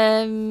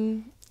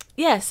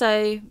 Yeah,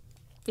 so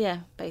yeah,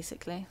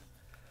 basically,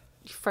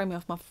 you throw me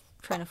off my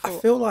train of I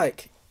thought. feel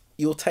like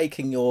you're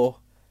taking your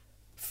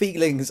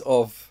feelings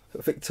of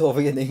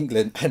Victorian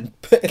England and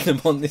putting them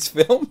on this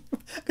film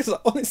because I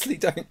honestly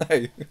don't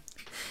know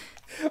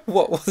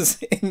what was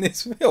in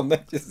this film.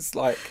 They're just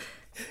like,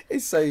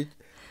 it's so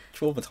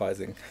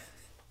traumatizing.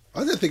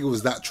 I don't think it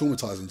was that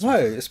traumatising. to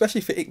No, me. especially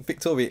for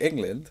Victorian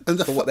England,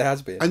 And for what there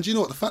has been. And do you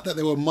know what? The fact that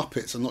they were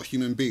Muppets and not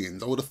human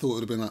beings, I would have thought it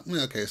would have been like,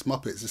 yeah, okay, it's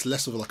Muppets. It's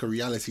less of like a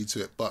reality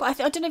to it. But But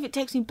I don't know if it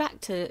takes me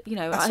back to, That's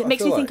what it I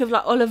makes feel me think like. of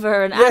like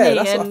Oliver and Yeah, Annie.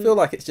 that's and what I feel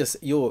like. It's just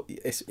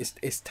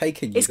it's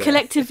taking you. it's there.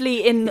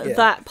 collectively in Yeah.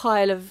 that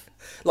pile of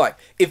Like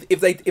if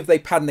they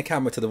pan the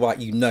camera to the right,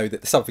 you know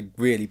that there's something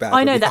really bad.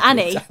 I know will be that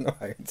happening down the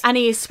road.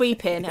 Annie is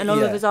sweeping, and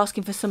Oliver's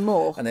asking for some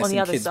more And there's on the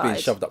some other kids being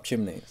side. shoved up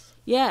chimneys.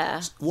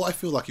 Yeah. What I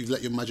feel like you've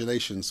let your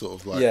imagination sort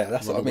of like Yeah,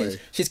 that's run what I mean. away.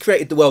 She's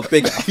created the world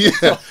bigger.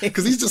 Yeah,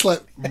 because he's just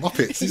like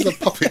Muppets. These are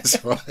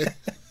puppets, right?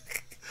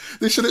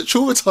 They shouldn't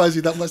traumatise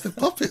you that much. They're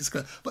puppets,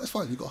 but it's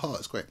fine. You've got a heart.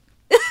 It's great.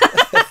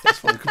 It's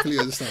fine. I completely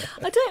understand.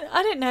 I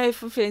don't know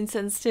if I'm feeling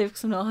sensitive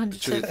because I'm not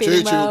 100% True,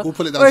 feeling true. well. We'll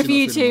put it down or to if you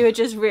you not two feeling are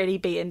just really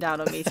beating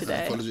down on me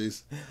today.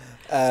 Apologies.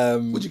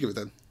 What'd you give it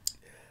then?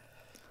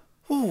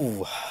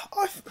 Ooh,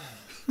 I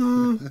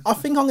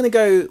think I'm going to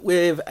go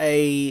with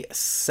a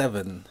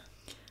 7.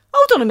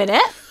 Hold on a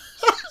minute.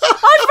 I've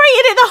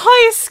rated it the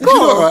highest score. You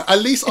know what, right?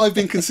 At least I've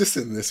been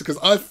consistent in this because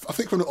I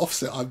think from the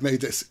offset I've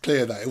made it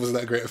clear that it wasn't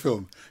that great a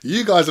film.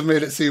 You guys have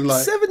made it seem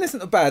like 7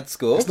 isn't a bad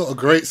score. it's not a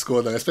great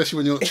score though, especially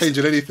when you're not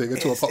changing anything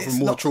at all apart from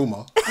more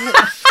trauma.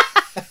 I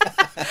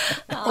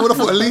would have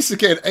thought at least you're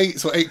getting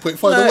 8 or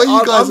 8.5. No, The way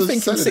you guys I'm are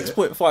thinking selling it.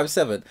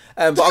 6.57,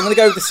 but I'm going to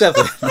go with the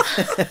 7.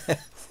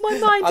 My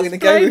mind I'm is gonna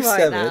go blown with right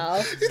 7. now.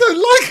 You don't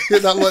like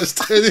it that much,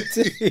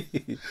 Teddy.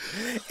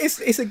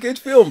 It's a good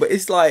film, but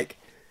it's like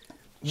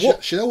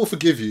Chanel will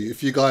forgive you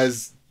if you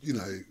guys,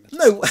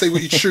 No. say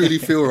what you truly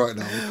feel right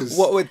now. Because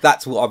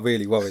that's what I'm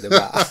really worried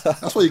about.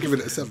 that's why you're giving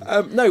it a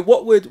 7. No,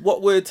 what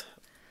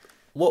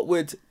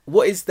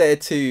is there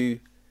to,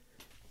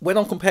 when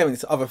I'm comparing it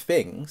to other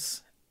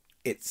things,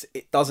 it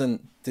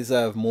doesn't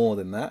deserve more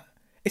than that.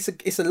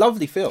 It's a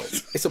lovely film.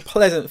 It's a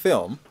pleasant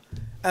film,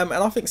 and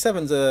I think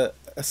 7's a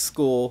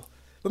score.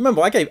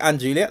 Remember, I gave Anne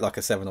Juliet like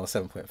a 7 or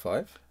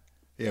 7.5.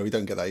 Yeah, we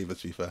don't get that either,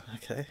 to be fair.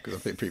 Okay. Because I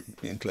think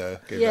me and Claire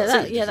gave Yeah, that that-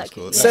 70 yeah, as a that-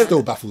 score. yeah. That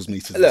still baffles me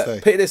to this Look, day.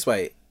 put it this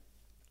way: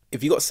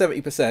 if you got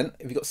 70%,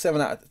 if you got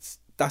 7 out,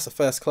 that's a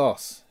first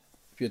class.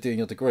 If you're doing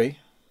your degree,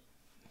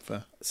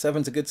 Fair.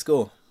 7's a good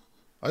score.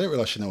 I didn't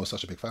realise Chanel was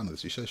such a big fan of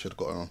this. You should have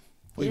got her on.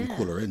 Or even Yeah.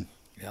 call her in.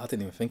 Yeah, I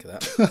didn't even think of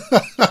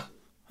that.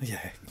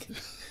 Yeah,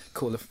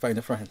 call a phone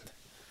a friend,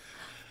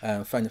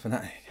 phone a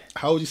fanatic.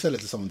 How would you sell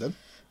it to someone then?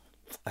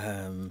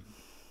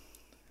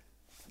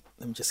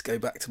 Let me just go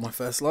back to my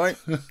first line.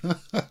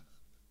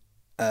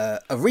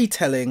 A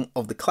retelling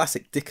of the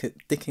classic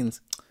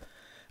Dickens.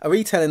 A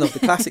retelling of the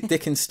classic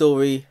Dickens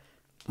story,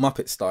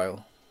 Muppet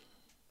style.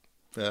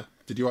 Yeah.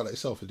 Did you write that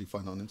yourself or did you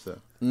find it on Insta?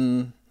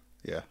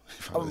 Yeah. You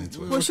found it on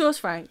Twitter. What's yours,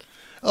 Frank?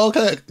 Oh,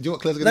 okay. Do you know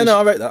what Claire's going to No,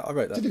 I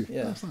wrote that. Did you?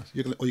 Yeah. Oh, that's nice.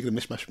 You're going to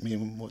mishmash me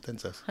and what Den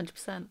says?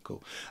 100%.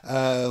 Cool.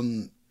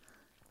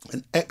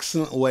 An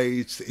excellent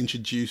way to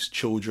introduce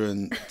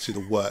children to the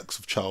works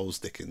of Charles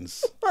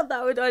Dickens. But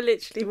I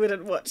literally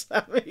wouldn't watch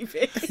that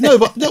movie. No,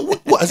 but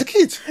what as a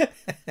kid?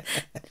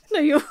 No,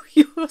 your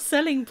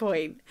selling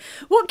point.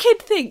 What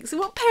kid thinks?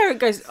 What parent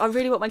goes, I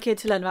really want my kid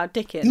to learn about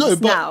Dickens No,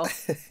 but now?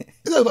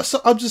 No, but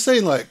I'm just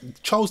saying, like,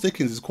 Charles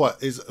Dickens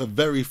is a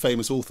very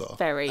famous author.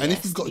 Very, and yes,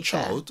 if you've to got a be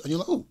fair. child and you're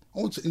like, oh, I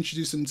want to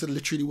introduce him to the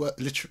literary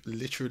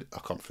I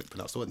can't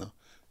pronounce the word now.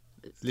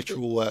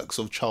 Literal works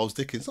of Charles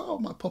Dickens. Oh,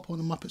 I might pop on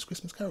a Muppets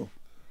Christmas Carol.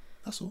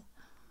 That's all.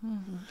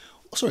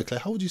 Sorry, Claire.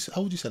 How would you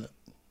sell it?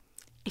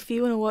 If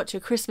you want to watch a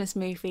Christmas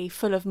movie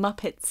full of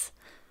Muppets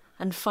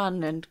and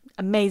fun and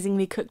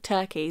amazingly cooked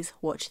turkeys,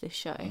 watch this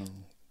show.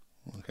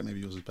 Okay,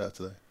 maybe yours is better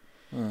today.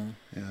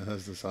 Yeah,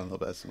 hers does sound a lot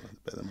better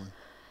than mine.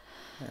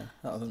 Yeah,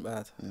 that wasn't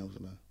bad. Yeah, it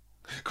wasn't bad.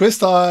 Quiz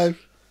time.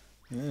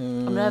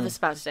 I'm nervous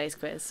about today's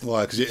quiz.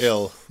 Why? Because you're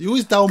ill. You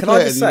always downplay Can I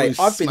it just and say, you always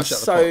I've been smash it out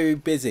the park. so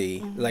busy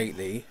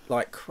lately,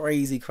 like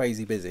crazy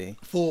busy.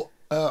 For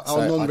So our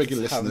I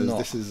non-regular just have listeners, not.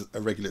 this is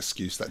a regular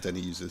excuse that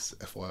Denny uses,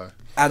 FYI.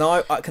 And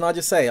I can I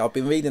just say, I've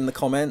been reading the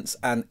comments,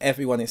 and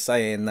everyone is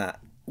saying that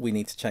we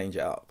need to change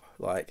it up.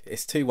 Like,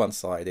 it's too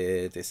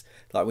one-sided. It's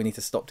like we need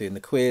to stop doing the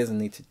quiz and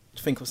need to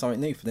think of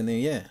something new for the new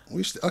year.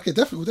 We'll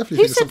definitely Who think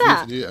of said something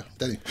that? new for you. Yeah,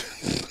 Denny.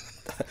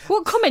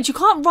 What comments? You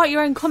can't write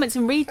your own comments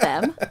and read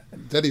them.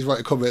 Denny's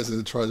writing comments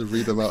and trying to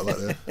read them out like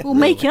that. We're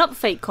making up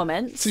fake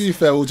comments. To be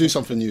fair, we'll do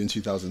something new in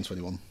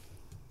 2021.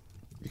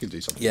 We can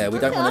do something. Yeah, new. we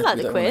don't I want like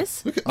the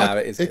quiz. We could, No,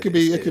 it is it good. could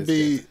be. It It could is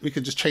be. good. We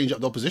could just change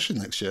up the opposition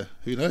next year.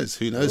 Who knows?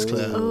 Who knows,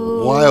 Claire?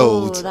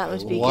 Wild. that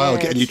would be wild.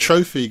 good. Get a new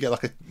trophy. Get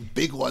like a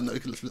big one that we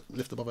can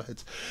lift above our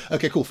heads.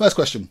 Okay, cool. First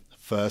question.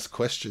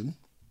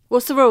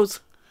 What's the rules?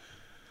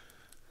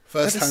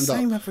 First They're the hand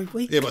same up. every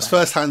week, Yeah, but it's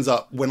man. first hands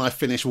up when I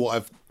finish what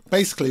I've.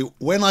 Basically,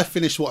 when I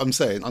finish what I'm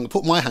saying, I'm gonna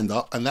put my hand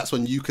up, and that's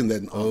when you can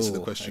then answer the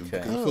question. okay.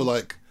 Because I feel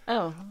like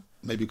Oh,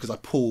 maybe because I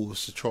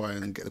pause to try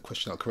and get the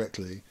question out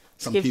correctly.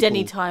 Some give people,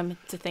 Denny time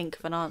to think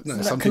of an answer.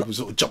 No, some people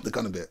sort of jump the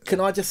gun a bit. Can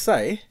I just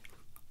say,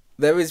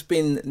 there has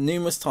been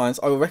numerous times,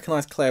 I will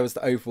recognise Claire as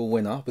the overall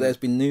winner, but there's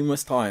been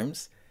numerous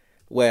times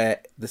where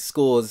the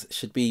scores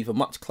should be either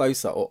much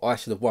closer or I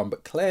should have won,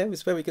 but Claire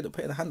was very good at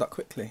putting her hand up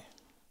quickly.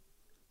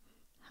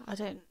 I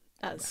don't.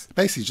 That's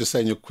Basically, just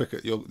saying you're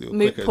quicker. You're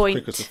Moot point.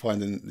 quicker to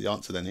finding the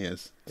answer than he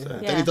is. So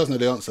Yeah. Denny does know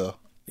the answer.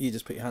 You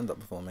just put your hand up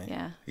before me.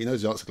 yeah. He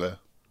knows the answer,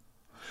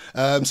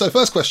 Claire. So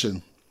first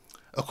question.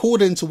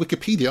 According to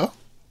Wikipedia,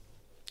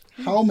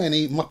 how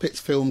many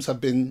Muppets films have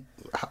been?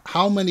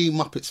 How many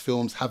Muppets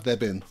films have there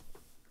been?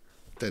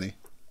 Denny.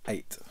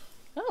 8.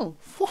 Oh.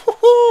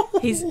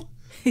 He's a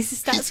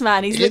stats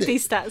man. He's in looked it.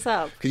 these stats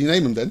up. Can you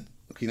name them then?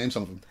 Can you name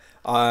some of them?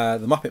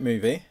 The Muppet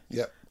movie,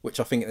 Yep. which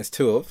I think there's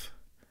 2 of.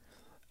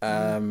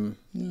 Kind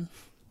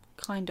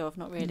of,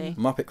 not really.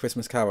 Muppet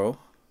Christmas Carol.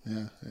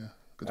 Yeah.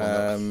 Good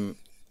one.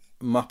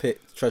 Muppet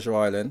Treasure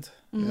Island.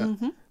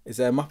 Mm-hmm. Is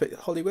there a Muppet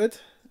Hollywood?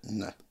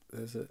 No.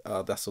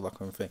 That's all I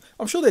can think.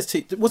 I'm sure there's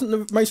 2. Wasn't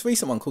the most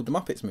recent one called the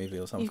Muppets movie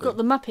or something? You've got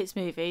the Muppets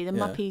movie, the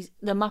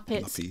Yeah.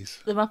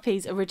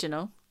 Muppets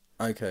original.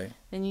 Okay.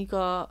 Then you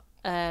got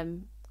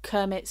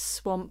Kermit's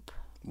Swamp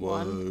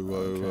one.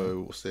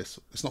 Whoa. What's this?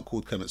 It's not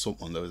called Kermit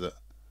Swamp One though, is it?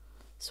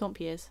 Swamp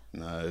Years.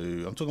 No,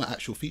 I'm talking about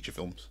actual feature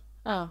films.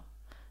 Oh.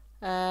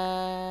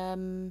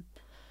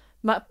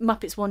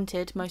 Muppets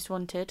Wanted, Most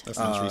Wanted. That's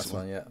the most That's recent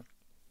one. yeah.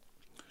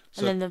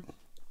 So- And then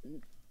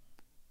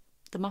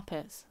the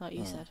Muppets, like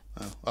you said.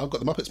 Oh, I've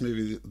got the Muppets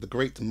movie, The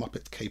Great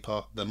Muppet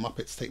Caper, The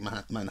Muppets Take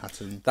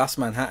Manhattan, That's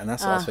Manhattan.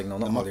 That's what I was thinking. The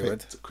Not Hollywood.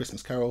 Muppet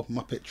Christmas Carol,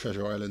 Muppet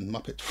Treasure Island,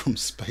 Muppet from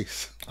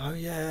Space. Oh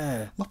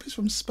yeah. Muppets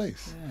from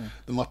Space.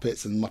 The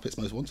Muppets and Muppets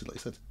Most Wanted, like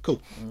you said.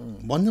 Cool.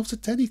 1-0 to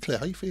Denny, Claire.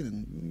 How you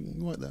feeling?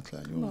 You right there,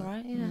 Claire? You All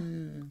right, yeah.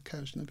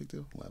 Cash, no big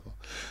deal. Whatever.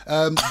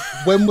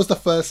 When was the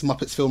first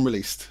Muppets film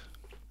released?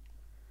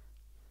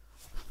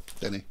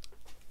 Denny.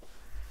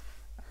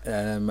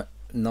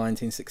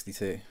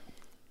 1962.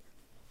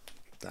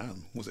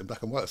 Damn. Was it in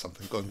black and white or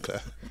something? Go on,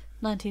 Claire.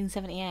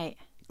 1978.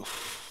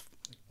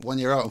 1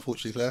 year out,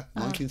 unfortunately, Claire.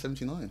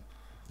 1979.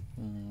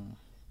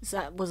 So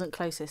that wasn't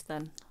closest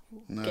then.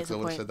 No, Gets because I a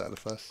would have point. said that at the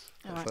first.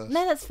 All right.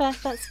 No, that's fair.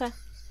 That's fair.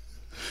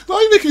 Why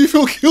are you making me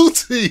feel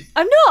guilty?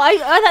 I'm not.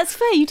 That's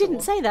fair. You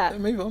didn't say that.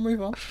 Move on. Would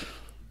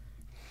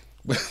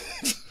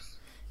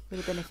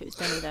have been if it was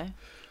Benny though.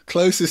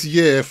 Closest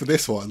year for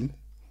this one.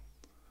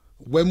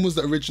 When was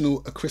the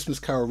original A Christmas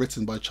Carol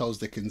written by Charles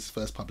Dickens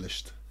first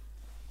published?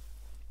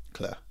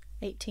 Claire.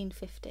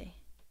 1850.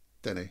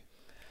 Denny.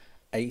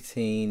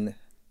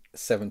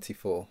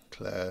 1874.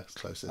 Claire,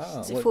 closest.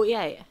 Oh, Is it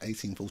 48?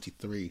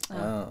 1843.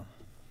 Oh.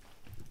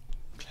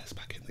 Claire's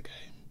back in the game.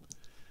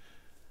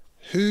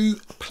 Who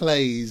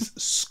plays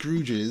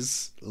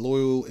Scrooge's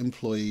loyal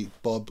employee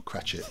Bob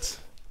Cratchit?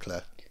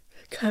 Claire.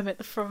 Kermit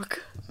the Frog.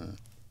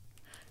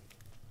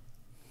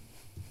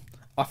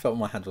 I felt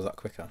my hand was up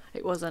quicker.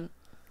 It wasn't.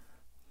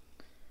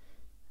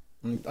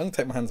 I'm gonna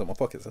take my hands out my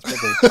pockets. That's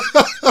probably.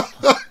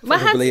 My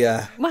probably,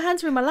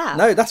 hands are in my lap.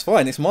 No, that's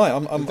fine. It's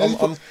mine. I'm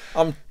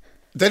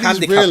Denny's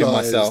handicapping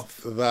realised myself.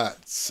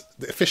 that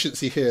the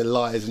efficiency here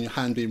lies in your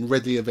hand being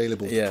readily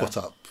available to put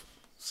up.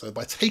 So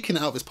by taking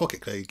it out of his pocket,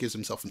 Clay, he gives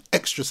himself an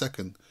extra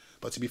second.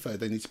 But to be fair,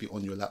 they need to be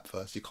on your lap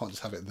first. You can't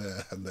just have it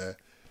there and there.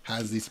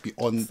 Hands need to be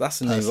on. That's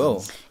a new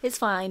rule. It's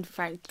fine,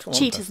 Frank. on,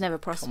 Cheaters person. never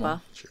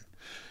prosper. True.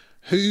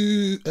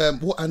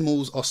 What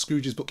animals are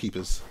Scrooge's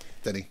bookkeepers?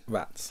 Denny.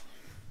 Rats.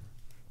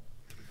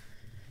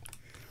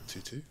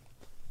 2-2.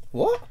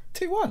 What?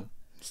 2-1.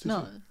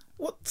 No.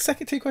 What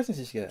second 2 questions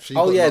did you get? She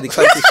Oh got yeah, that. the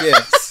closest year.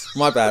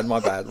 My bad.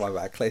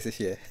 Closest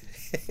year.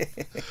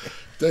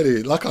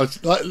 Denny,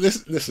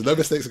 listen, no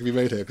mistakes can be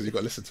made here because you've got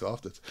to listen to it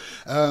afterwards.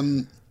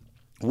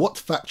 What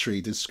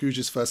factory did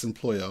Scrooge's first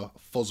employer,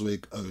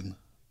 Foswig, own?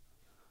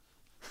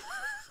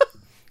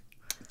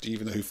 Do you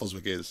even know who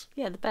Foswig is?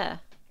 Yeah, the bear.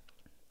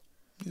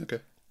 Yeah, okay.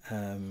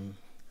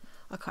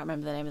 I can't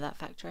remember the name of that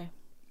factory.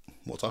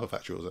 What type of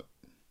factory was it?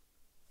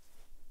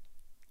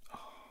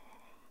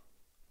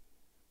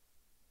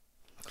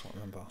 I can't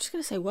remember. I'm just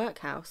going to say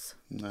workhouse.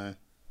 No.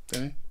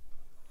 Denny?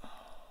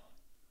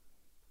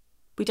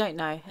 We don't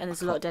know, and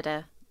there's a lot of dead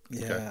air.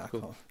 Yeah, Okay, I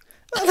cool.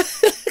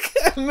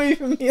 can't.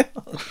 Moving me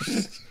on.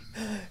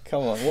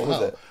 Come on, what was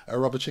Wow, it? a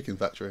rubber chicken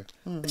factory.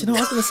 Do you know what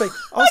I was going to say?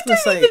 I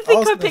don't even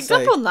think I picked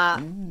up on that.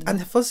 And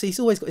Fozzie, he's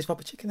always got his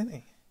rubber chicken, isn't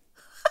he?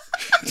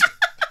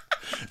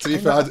 To be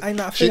Ain't fair, that- ain't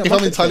that a thing, a if I'm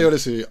Muppet entirely thing?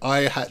 honest with you, I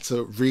had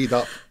to read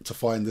up to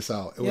find this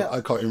out. Yeah.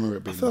 I can't remember it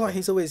I being. feel like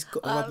he's always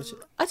got a rubber chicken.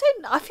 I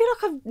feel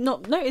like I've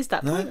not noticed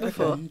that point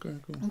before. Okay, cool.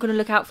 I'm going to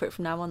look out for it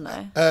from now on,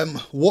 though.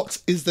 What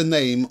is the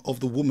name of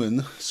the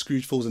woman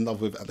Scrooge falls in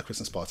love with at the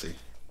Christmas party?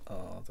 Oh,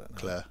 I don't know.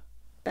 Claire.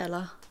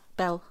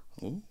 Belle.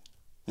 Ooh.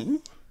 Does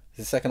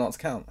the second answer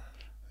count?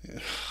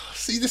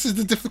 See, this is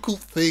the difficult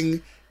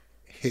thing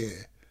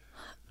here.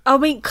 I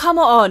mean, come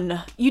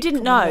on. You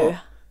didn't know. what?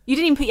 You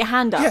didn't even put your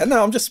hand up. Yeah,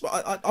 no, I'm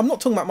not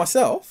talking about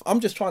myself. I'm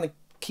just trying to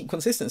keep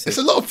consistency. It's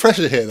a lot of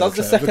pressure here. Though, Does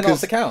the Claire, second because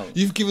answer count?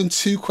 You've given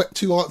two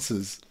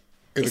answers.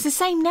 It's the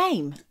same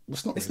name.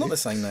 It's not. It's really. not the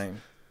same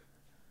name.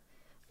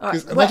 All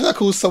right. 'Cause imagine I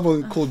call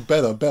someone called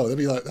Bella. They'd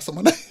be like, "That's not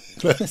my name."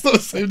 It's not the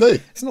same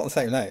name. It's not the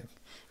same name.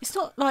 It's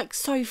not like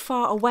so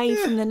far away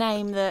from the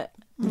name that.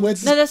 No,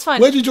 that's fine.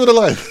 Where do you draw the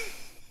line?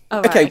 Oh,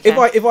 right, Okay, if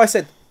I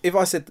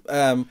said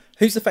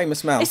who's the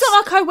famous mouse? It's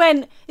not like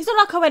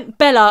I went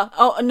Bella.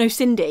 Oh no,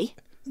 Cindy.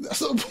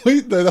 That's not the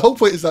point, though. The whole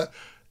point is that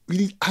we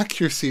need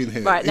accuracy in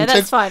here. Right, no,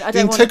 that's fine. I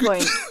don't want the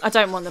point. I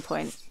don't want the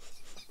point.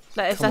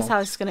 If that's how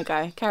it's going to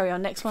go, carry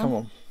on. Next one. Come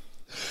on.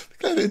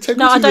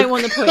 No, I don't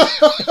want the point.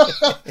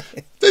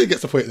 Then he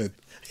gets the point then.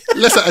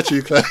 Less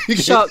attitude, Claire.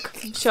 Shock.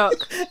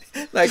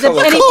 No, Is there come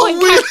on. any Come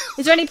point? on,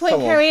 Is there any point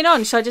Come on. carrying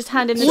on? Should I just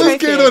hand in the What's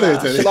trophy? going on here,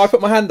 over? Denny? Shall I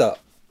put my hand up?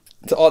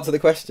 To answer the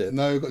question.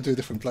 No, we've got to do a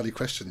different bloody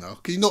question now.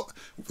 Can you not?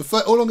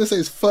 All I'm going to say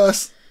is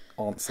first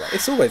Answer.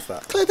 It's always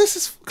that.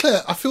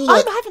 Claire, I feel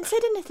like... I haven't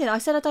said anything. I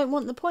said I don't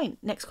want the point.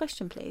 Next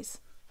question, please.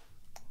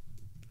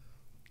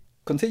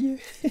 Continue.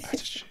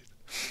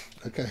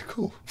 Okay,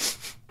 cool.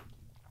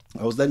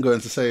 I was then going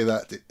to say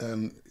that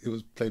it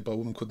was played by a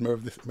woman called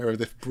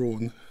Meredith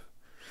Braun.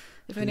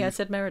 If only I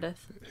said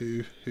Meredith.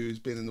 Who's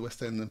been in the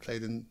West End and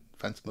played in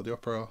Phantom of the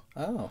Opera.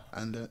 Oh.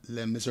 And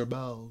Les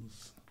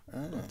Miserables.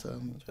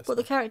 What,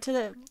 the character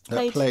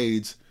that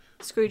played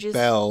Scrooge's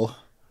Belle.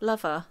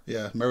 Lover?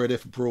 Yeah,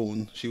 Meredith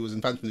Braun. She was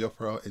in Phantom of the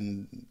Opera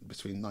in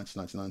between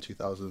 1999 and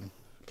 2000,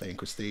 playing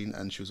Christine,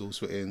 and she was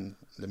also in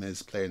Les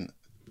Mis playing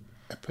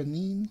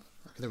Eponine.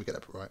 I can never get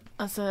that right.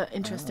 That's an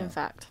interesting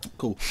fact.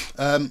 Cool.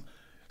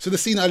 So the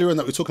scene earlier on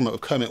that we were talking about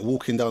with Kermit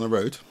walking down the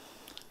road,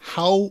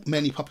 how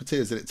many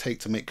puppeteers did it take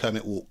to make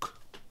Kermit walk?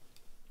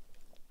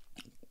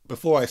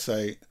 Before I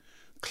say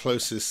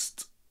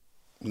closest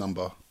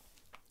number.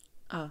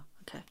 Oh,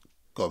 okay.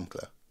 Go on,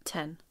 Claire.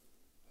 10.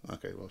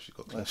 Okay, well, she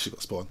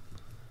got Spawn.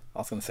 I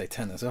was going to say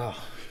 10 as well.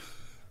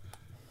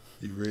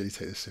 You really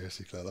take this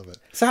seriously, Claire. I love it.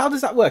 So how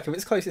does that work? If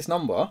it's closest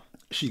number...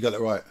 She got it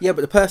right. Yeah,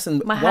 but the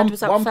person... My hand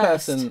was up one first.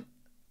 person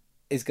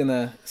is going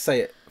to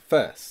say it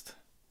first.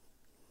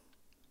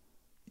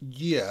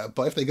 Yeah,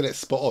 but if they get it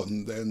spot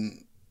on,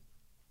 then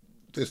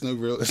there's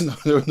nowhere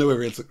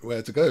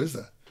to go, is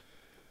there?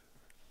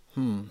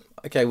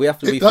 Okay, we have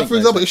to rethink Like, for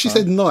example, those if she next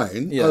said time.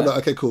 9, Yeah. I'd be like,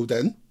 okay, cool,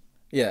 then.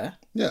 Yeah.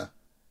 Yeah.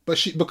 But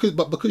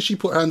because she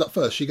put her hand up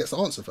first, she gets the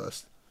answer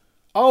first.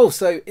 Oh,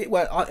 so it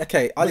went...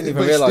 Okay, I didn't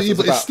even realise it was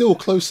But about... it's still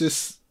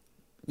closest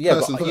Yeah,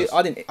 person but first.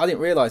 I didn't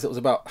realise it was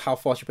about how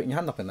fast you're putting your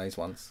hand up in those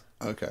ones.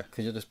 Okay.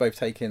 Because you're just both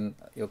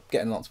you're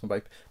getting an answer from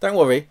both. Don't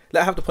worry,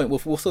 let her have the point.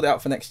 We'll sort it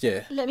out for next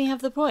year. Let me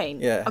have the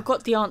point. Yeah. I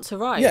got the answer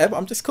right. Yeah, but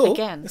I'm just cool.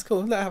 Again. It's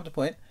cool. Let her have the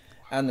point,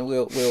 and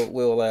we'll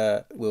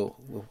Yeah,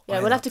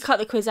 we'll have to cut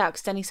the quiz out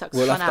because Denny sucks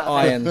We'll fun have to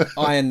out of it.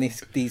 iron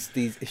these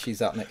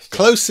issues out next year.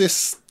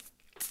 Closest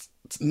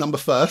number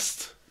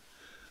first.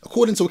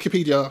 According to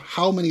Wikipedia,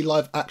 how many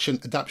live action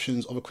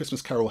adaptations of A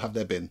Christmas Carol have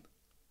there been?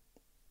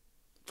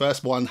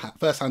 First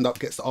hand up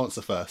gets the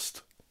answer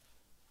first.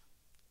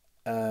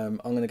 I'm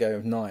going to go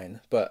with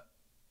 9. But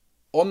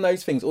on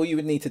those things, all you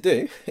would need to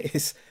do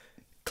is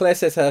Claire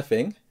says her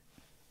thing,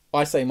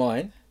 I say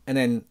mine, and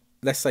then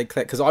let's say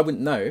Claire, because I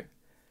wouldn't know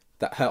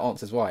that her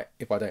answer's right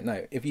if I don't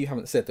know. If you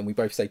haven't said, then we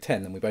both say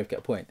 10, and we both get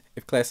a point.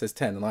 If Claire says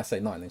 10 and I say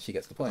 9, then she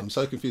gets the point. I'm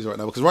so confused right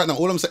now because right now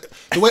all I'm saying...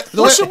 What's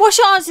your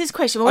answer to this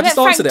question? We'll I let just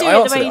Frank answered do it. it I the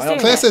answered way it. he's I doing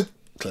Claire it. said...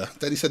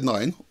 Daddy said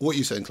 9. What are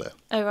you saying, Claire?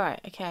 Oh, right,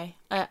 okay.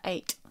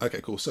 8.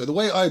 Okay, cool. So the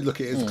way I'd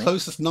look at it is the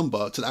closest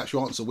number to the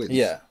actual answer wins.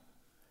 Yeah.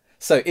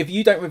 So if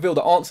you don't reveal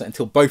the answer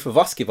until both of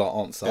us give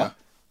our answer, Yeah.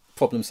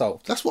 problem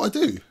solved. That's what I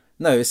do.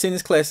 No, as soon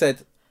as Claire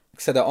said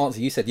her answer,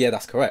 you said, yeah,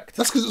 that's correct.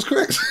 That's because it was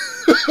correct.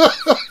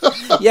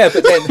 Yeah,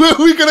 but then... Where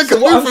are we going to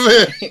go from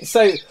here?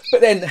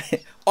 But then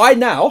I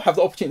now have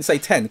the opportunity to say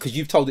 10 because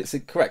you've told it's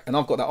correct, and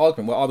I've got that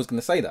argument where I was going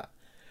to say that.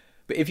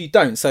 But if you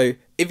don't, so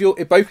if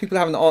both people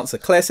have an answer,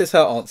 Claire says her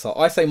answer,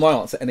 I say my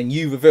answer, and then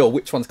you reveal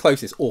which one's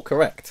closest or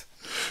correct.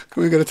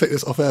 We're going to take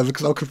this off air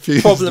because I'm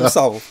confused. Problem now.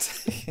 solved.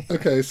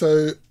 Okay,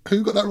 so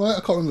who got that right?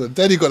 I can't remember.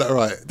 Denny got that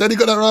right. Denny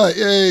got that right.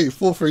 Yay.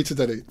 4-3 to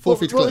Denny. 4-3 to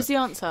Claire. What was the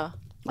answer?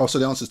 Oh, so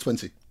the answer's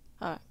 20.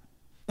 All right.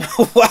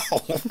 Wow.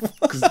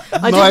 Because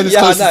 9 is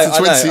closer to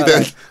 20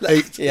 than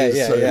 8 Yeah, is.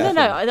 yeah, So, yeah.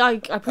 No, I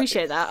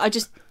appreciate that.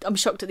 I'm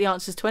shocked that the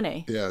answer's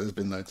 20. Yeah, there's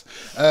been loads.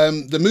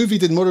 The movie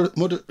did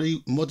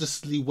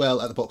modestly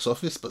well at the box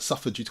office, but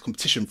suffered due to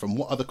competition from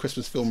what other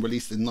Christmas film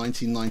released in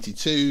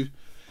 1992?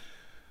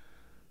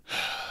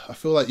 I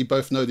feel like you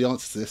both know the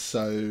answer to this,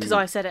 so... Because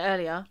I said it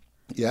earlier.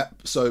 Yeah,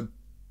 so...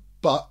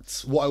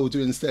 But what I will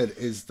do instead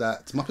is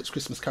that Muppets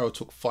Christmas Carol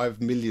took 5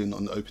 million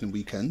on the opening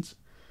weekend.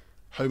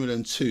 Home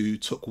Alone 2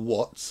 took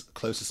what?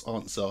 Closest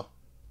answer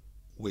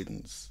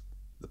wins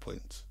the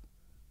point.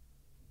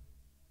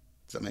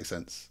 Does that make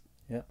sense?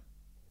 Yeah.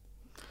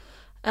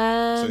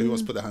 So who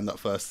wants to put their hand up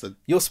first?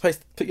 You're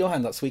supposed to put your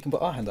hand up so we can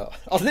put our hand up.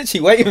 I was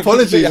literally waiting for you to put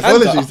Apologies, your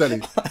hand apologies, up.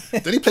 Denny.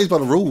 Denny plays by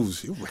the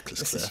rules. You're reckless,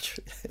 This Claire. is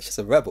true. It's just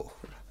a rebel.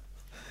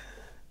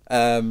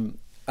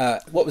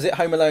 What was it?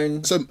 Home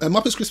Alone? So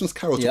Muppets Christmas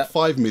Carol took Yeah.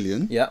 5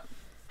 million. Yeah.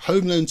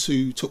 Home Alone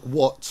 2 took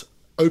what?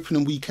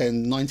 Opening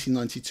weekend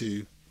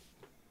 1992.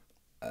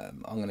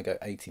 I'm going to go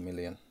 80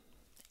 million.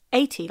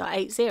 80, like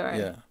 80?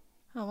 Yeah.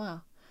 Oh,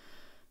 wow.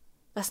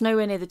 That's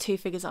nowhere near the two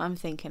figures that I'm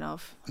thinking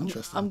of.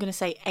 Interesting. I'm going to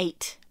say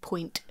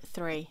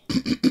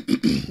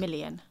 8.3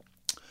 million.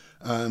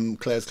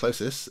 Claire's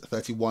closest,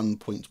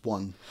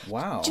 31.1.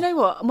 Wow. Do you know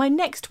what? My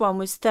next one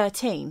was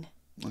 13,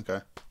 Okay.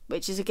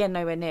 which is again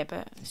nowhere near,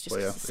 but it's just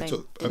Well, yeah, the same. it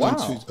took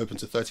Wow. open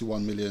to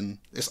 31 million.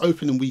 It's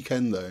opening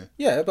weekend though.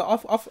 Yeah, but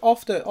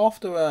after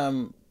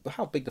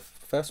how big the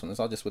first one is,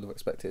 I just would have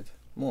expected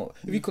more.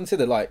 If you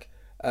consider like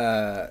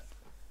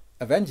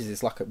Avengers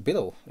is like a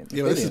bill. Yeah,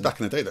 but this is back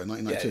in the day though,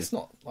 1992. Yeah, it's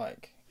not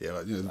like Yeah,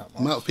 like, you know, the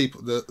amount of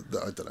people that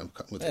I don't know.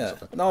 We'll take Yeah.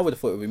 this off. No, I would have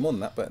thought it would be more than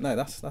that, but no,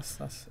 that's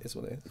is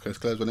what it is. Okay, so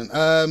Claire's winning.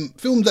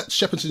 Filmed at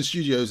Shepperton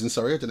Studios in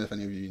Surrey. I don't know if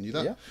any of you knew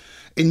that. Yeah.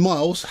 In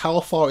miles, how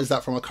far is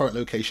that from our current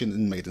location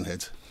in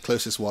Maidenhead?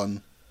 Closest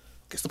one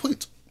gets the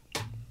point.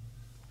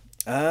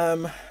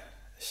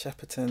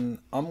 Shepperton.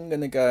 I'm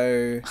gonna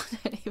go I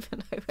don't even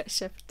know where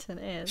Shepperton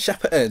is.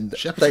 Shepperton.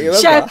 Shepperton. Don't you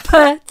remember?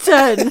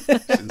 Shepperton.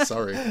 It's in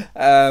Surrey.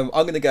 I'm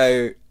gonna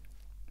go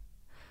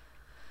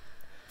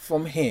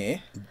from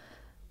here.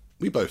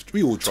 We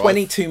all drive.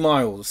 22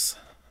 miles.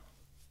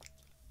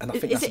 And I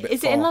think Is that's a bit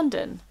it far. in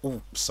London?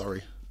 Oh,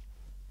 sorry.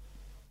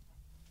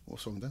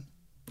 What's wrong then?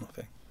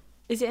 Nothing.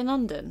 Is it in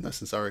London? No,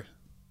 it's in Surrey.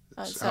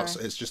 Oh, It's, sorry.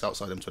 it's just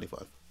outside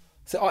M25.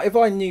 So if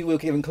I knew we were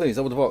giving clues,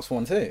 I would have asked for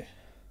one too.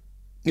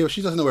 Yeah, but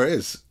she doesn't know where it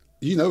is.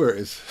 You know where it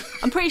is.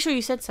 I'm pretty sure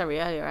you said Surrey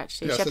earlier,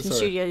 actually. Yeah, I said Shepperton Surrey.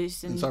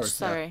 Studios in In Surrey,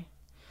 Surrey.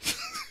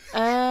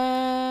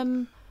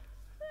 I'm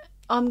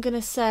going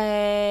to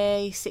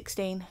say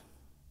 16.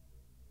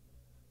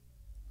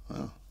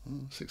 Oh,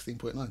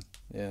 16.9.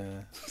 Yeah.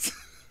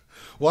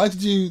 Why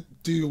did you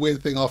do a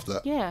weird thing after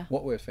that? Yeah.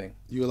 What weird thing?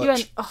 You were You like,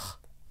 went, oh,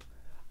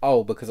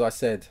 Oh, because I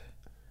said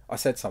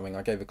something.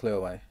 I gave a clue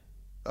away.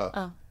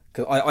 oh.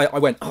 Because I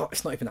went, oh,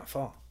 it's not even that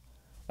far.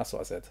 That's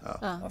what I said. Oh.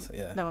 I said,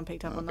 yeah. No one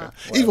picked up on that.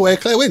 either way,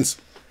 Claire wins.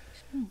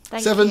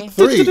 Thank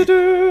 7-3.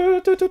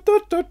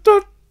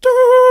 you.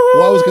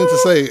 What I was going to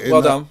say.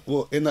 Well done.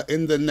 Well, in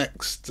the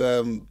next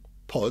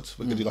pod,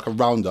 we're going to do like a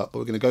roundup, but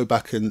we're going to go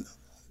back and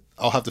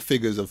I'll have the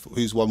figures of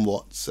who's won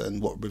what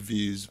and what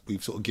reviews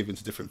we've sort of given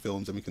to different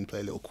films, and we can play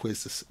a little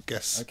quiz to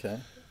guess Okay.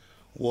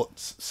 what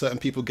certain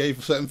people gave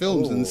for certain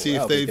films and Ooh, see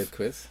if that'll be a they've good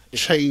quiz.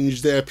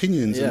 changed their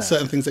opinions Yeah. and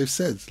certain things they've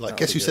said. Like, That'll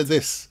guess be who said good.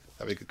 this?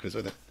 That'd be a good quiz,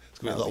 wouldn't it? It's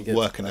going to be a That'll lot be of good.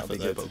 work and That'll effort be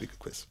there, good. but it'll be a good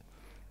quiz.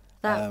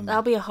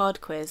 That'll be a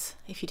hard quiz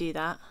if you do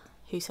that.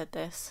 Who said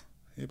this?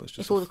 Yeah, but it's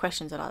just If all the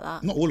questions are like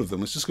that. not all of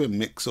them. It's just a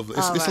mix of. It's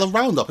right. a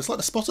roundup. It's like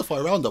the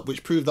Spotify roundup,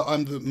 which proved that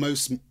I'm the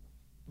most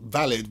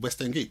valid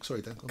West End geek.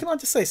 Sorry, Dan. go on. Can I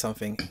just say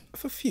something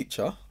for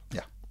future?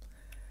 Yeah.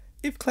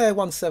 If Claire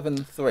won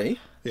 7-3,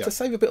 Yeah. to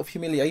save a bit of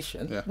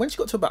humiliation, Yeah. when she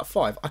got to about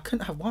 5, I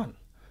couldn't have won,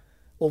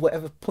 or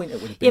whatever point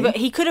it would have Yeah, been. but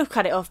he could have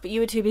cut it off, but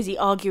you were too busy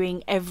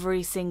arguing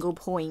every single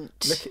point.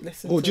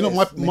 Listen Well, to do you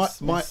know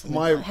this,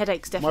 my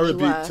Headache's my definitely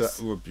rebuke? worse.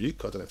 Rebuke.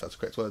 I don't know if that's the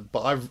correct word,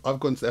 but I've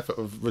gone to the effort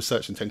of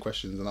researching 10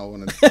 questions, and I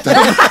want to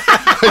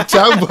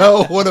damn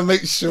well want to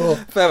make sure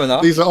Fair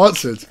enough. these are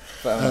answered.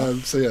 Fair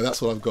enough. So yeah, that's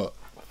what I've got.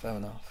 Fair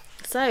enough.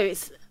 So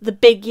it's the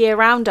big year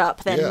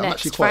roundup then Yeah, I'm next,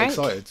 actually quite Frank.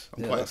 excited.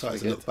 I'm Yeah, quite that's excited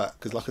to really look back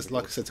because,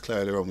 like I said to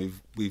Claire earlier on,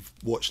 we've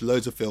watched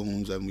loads of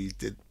films and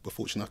we're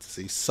fortunate enough to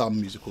see some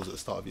musicals at the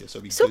start of the year. So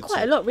it'd be Still good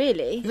quite to- a lot,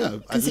 really. Yeah,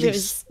 at considering it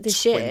least was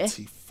this year.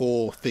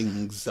 24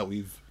 things that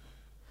we've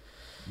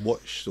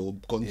watched or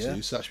gone Yeah.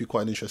 to. So that should be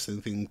quite an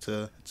interesting thing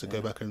to go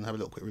back and have a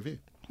little quick review.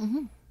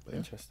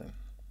 Interesting.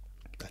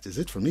 That is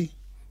it from me.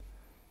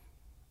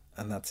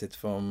 And that's it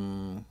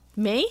from...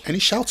 Me? Any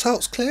shout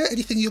outs, Claire?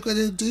 Anything you're going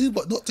to do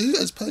but not do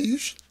as per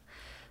usual?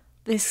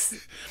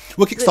 This,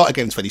 We'll kickstart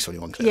again in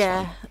 2021, Claire.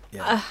 yeah.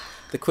 Yeah.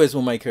 The quiz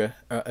will make a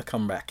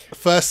comeback.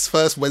 First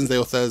Wednesday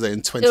or Thursday in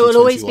It 2021. will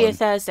always be a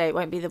Thursday. It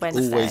won't be the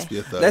Wednesday. Always be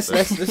a Thursday.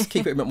 Let's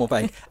keep it a bit more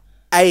vague.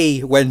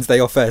 A Wednesday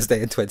or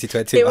Thursday in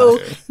 2021. It will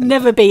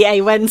never be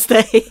a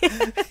Wednesday.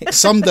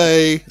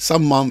 Someday,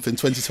 some month in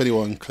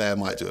 2021, Claire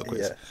might do a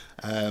quiz. Yeah.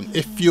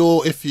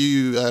 If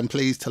you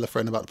please tell a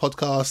friend about the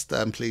podcast,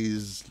 and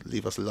please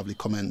leave us a lovely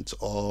comment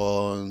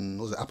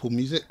on Apple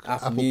Music.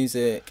 Apple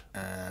Music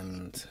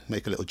and...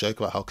 Make a little joke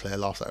about how Claire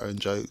laughs at her own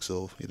jokes,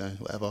 or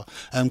whatever.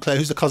 Claire,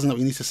 who's the cousin that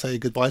we need to say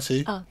goodbye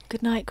to? Oh,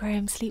 good night,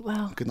 Graham. Sleep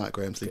well. Good night,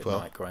 Graham. Sleep Good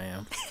well. night,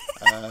 Graham.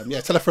 Yeah,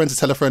 tell a friend to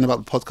tell a friend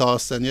about the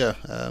podcast,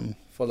 and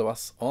Follow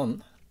us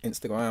on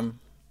Instagram,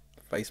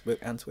 Facebook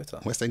and Twitter.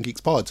 West End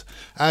Geeks Pod,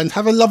 and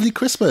have a lovely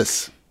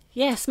Christmas.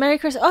 Yes, Merry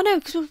Christmas. Oh, no,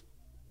 'cause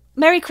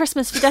Merry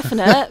Christmas for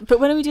definite. But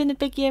when are we doing the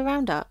big year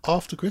roundup?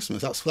 After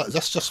Christmas,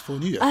 that's just for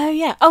New Year. Oh,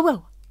 yeah. Oh,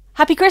 well.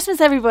 Happy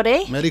Christmas,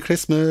 everybody. Merry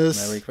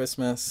Christmas. Merry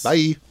Christmas.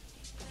 Bye.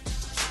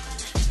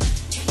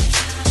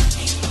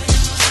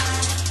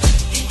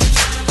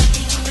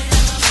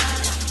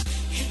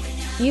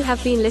 You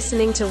have been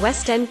listening to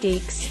West End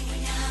Geeks.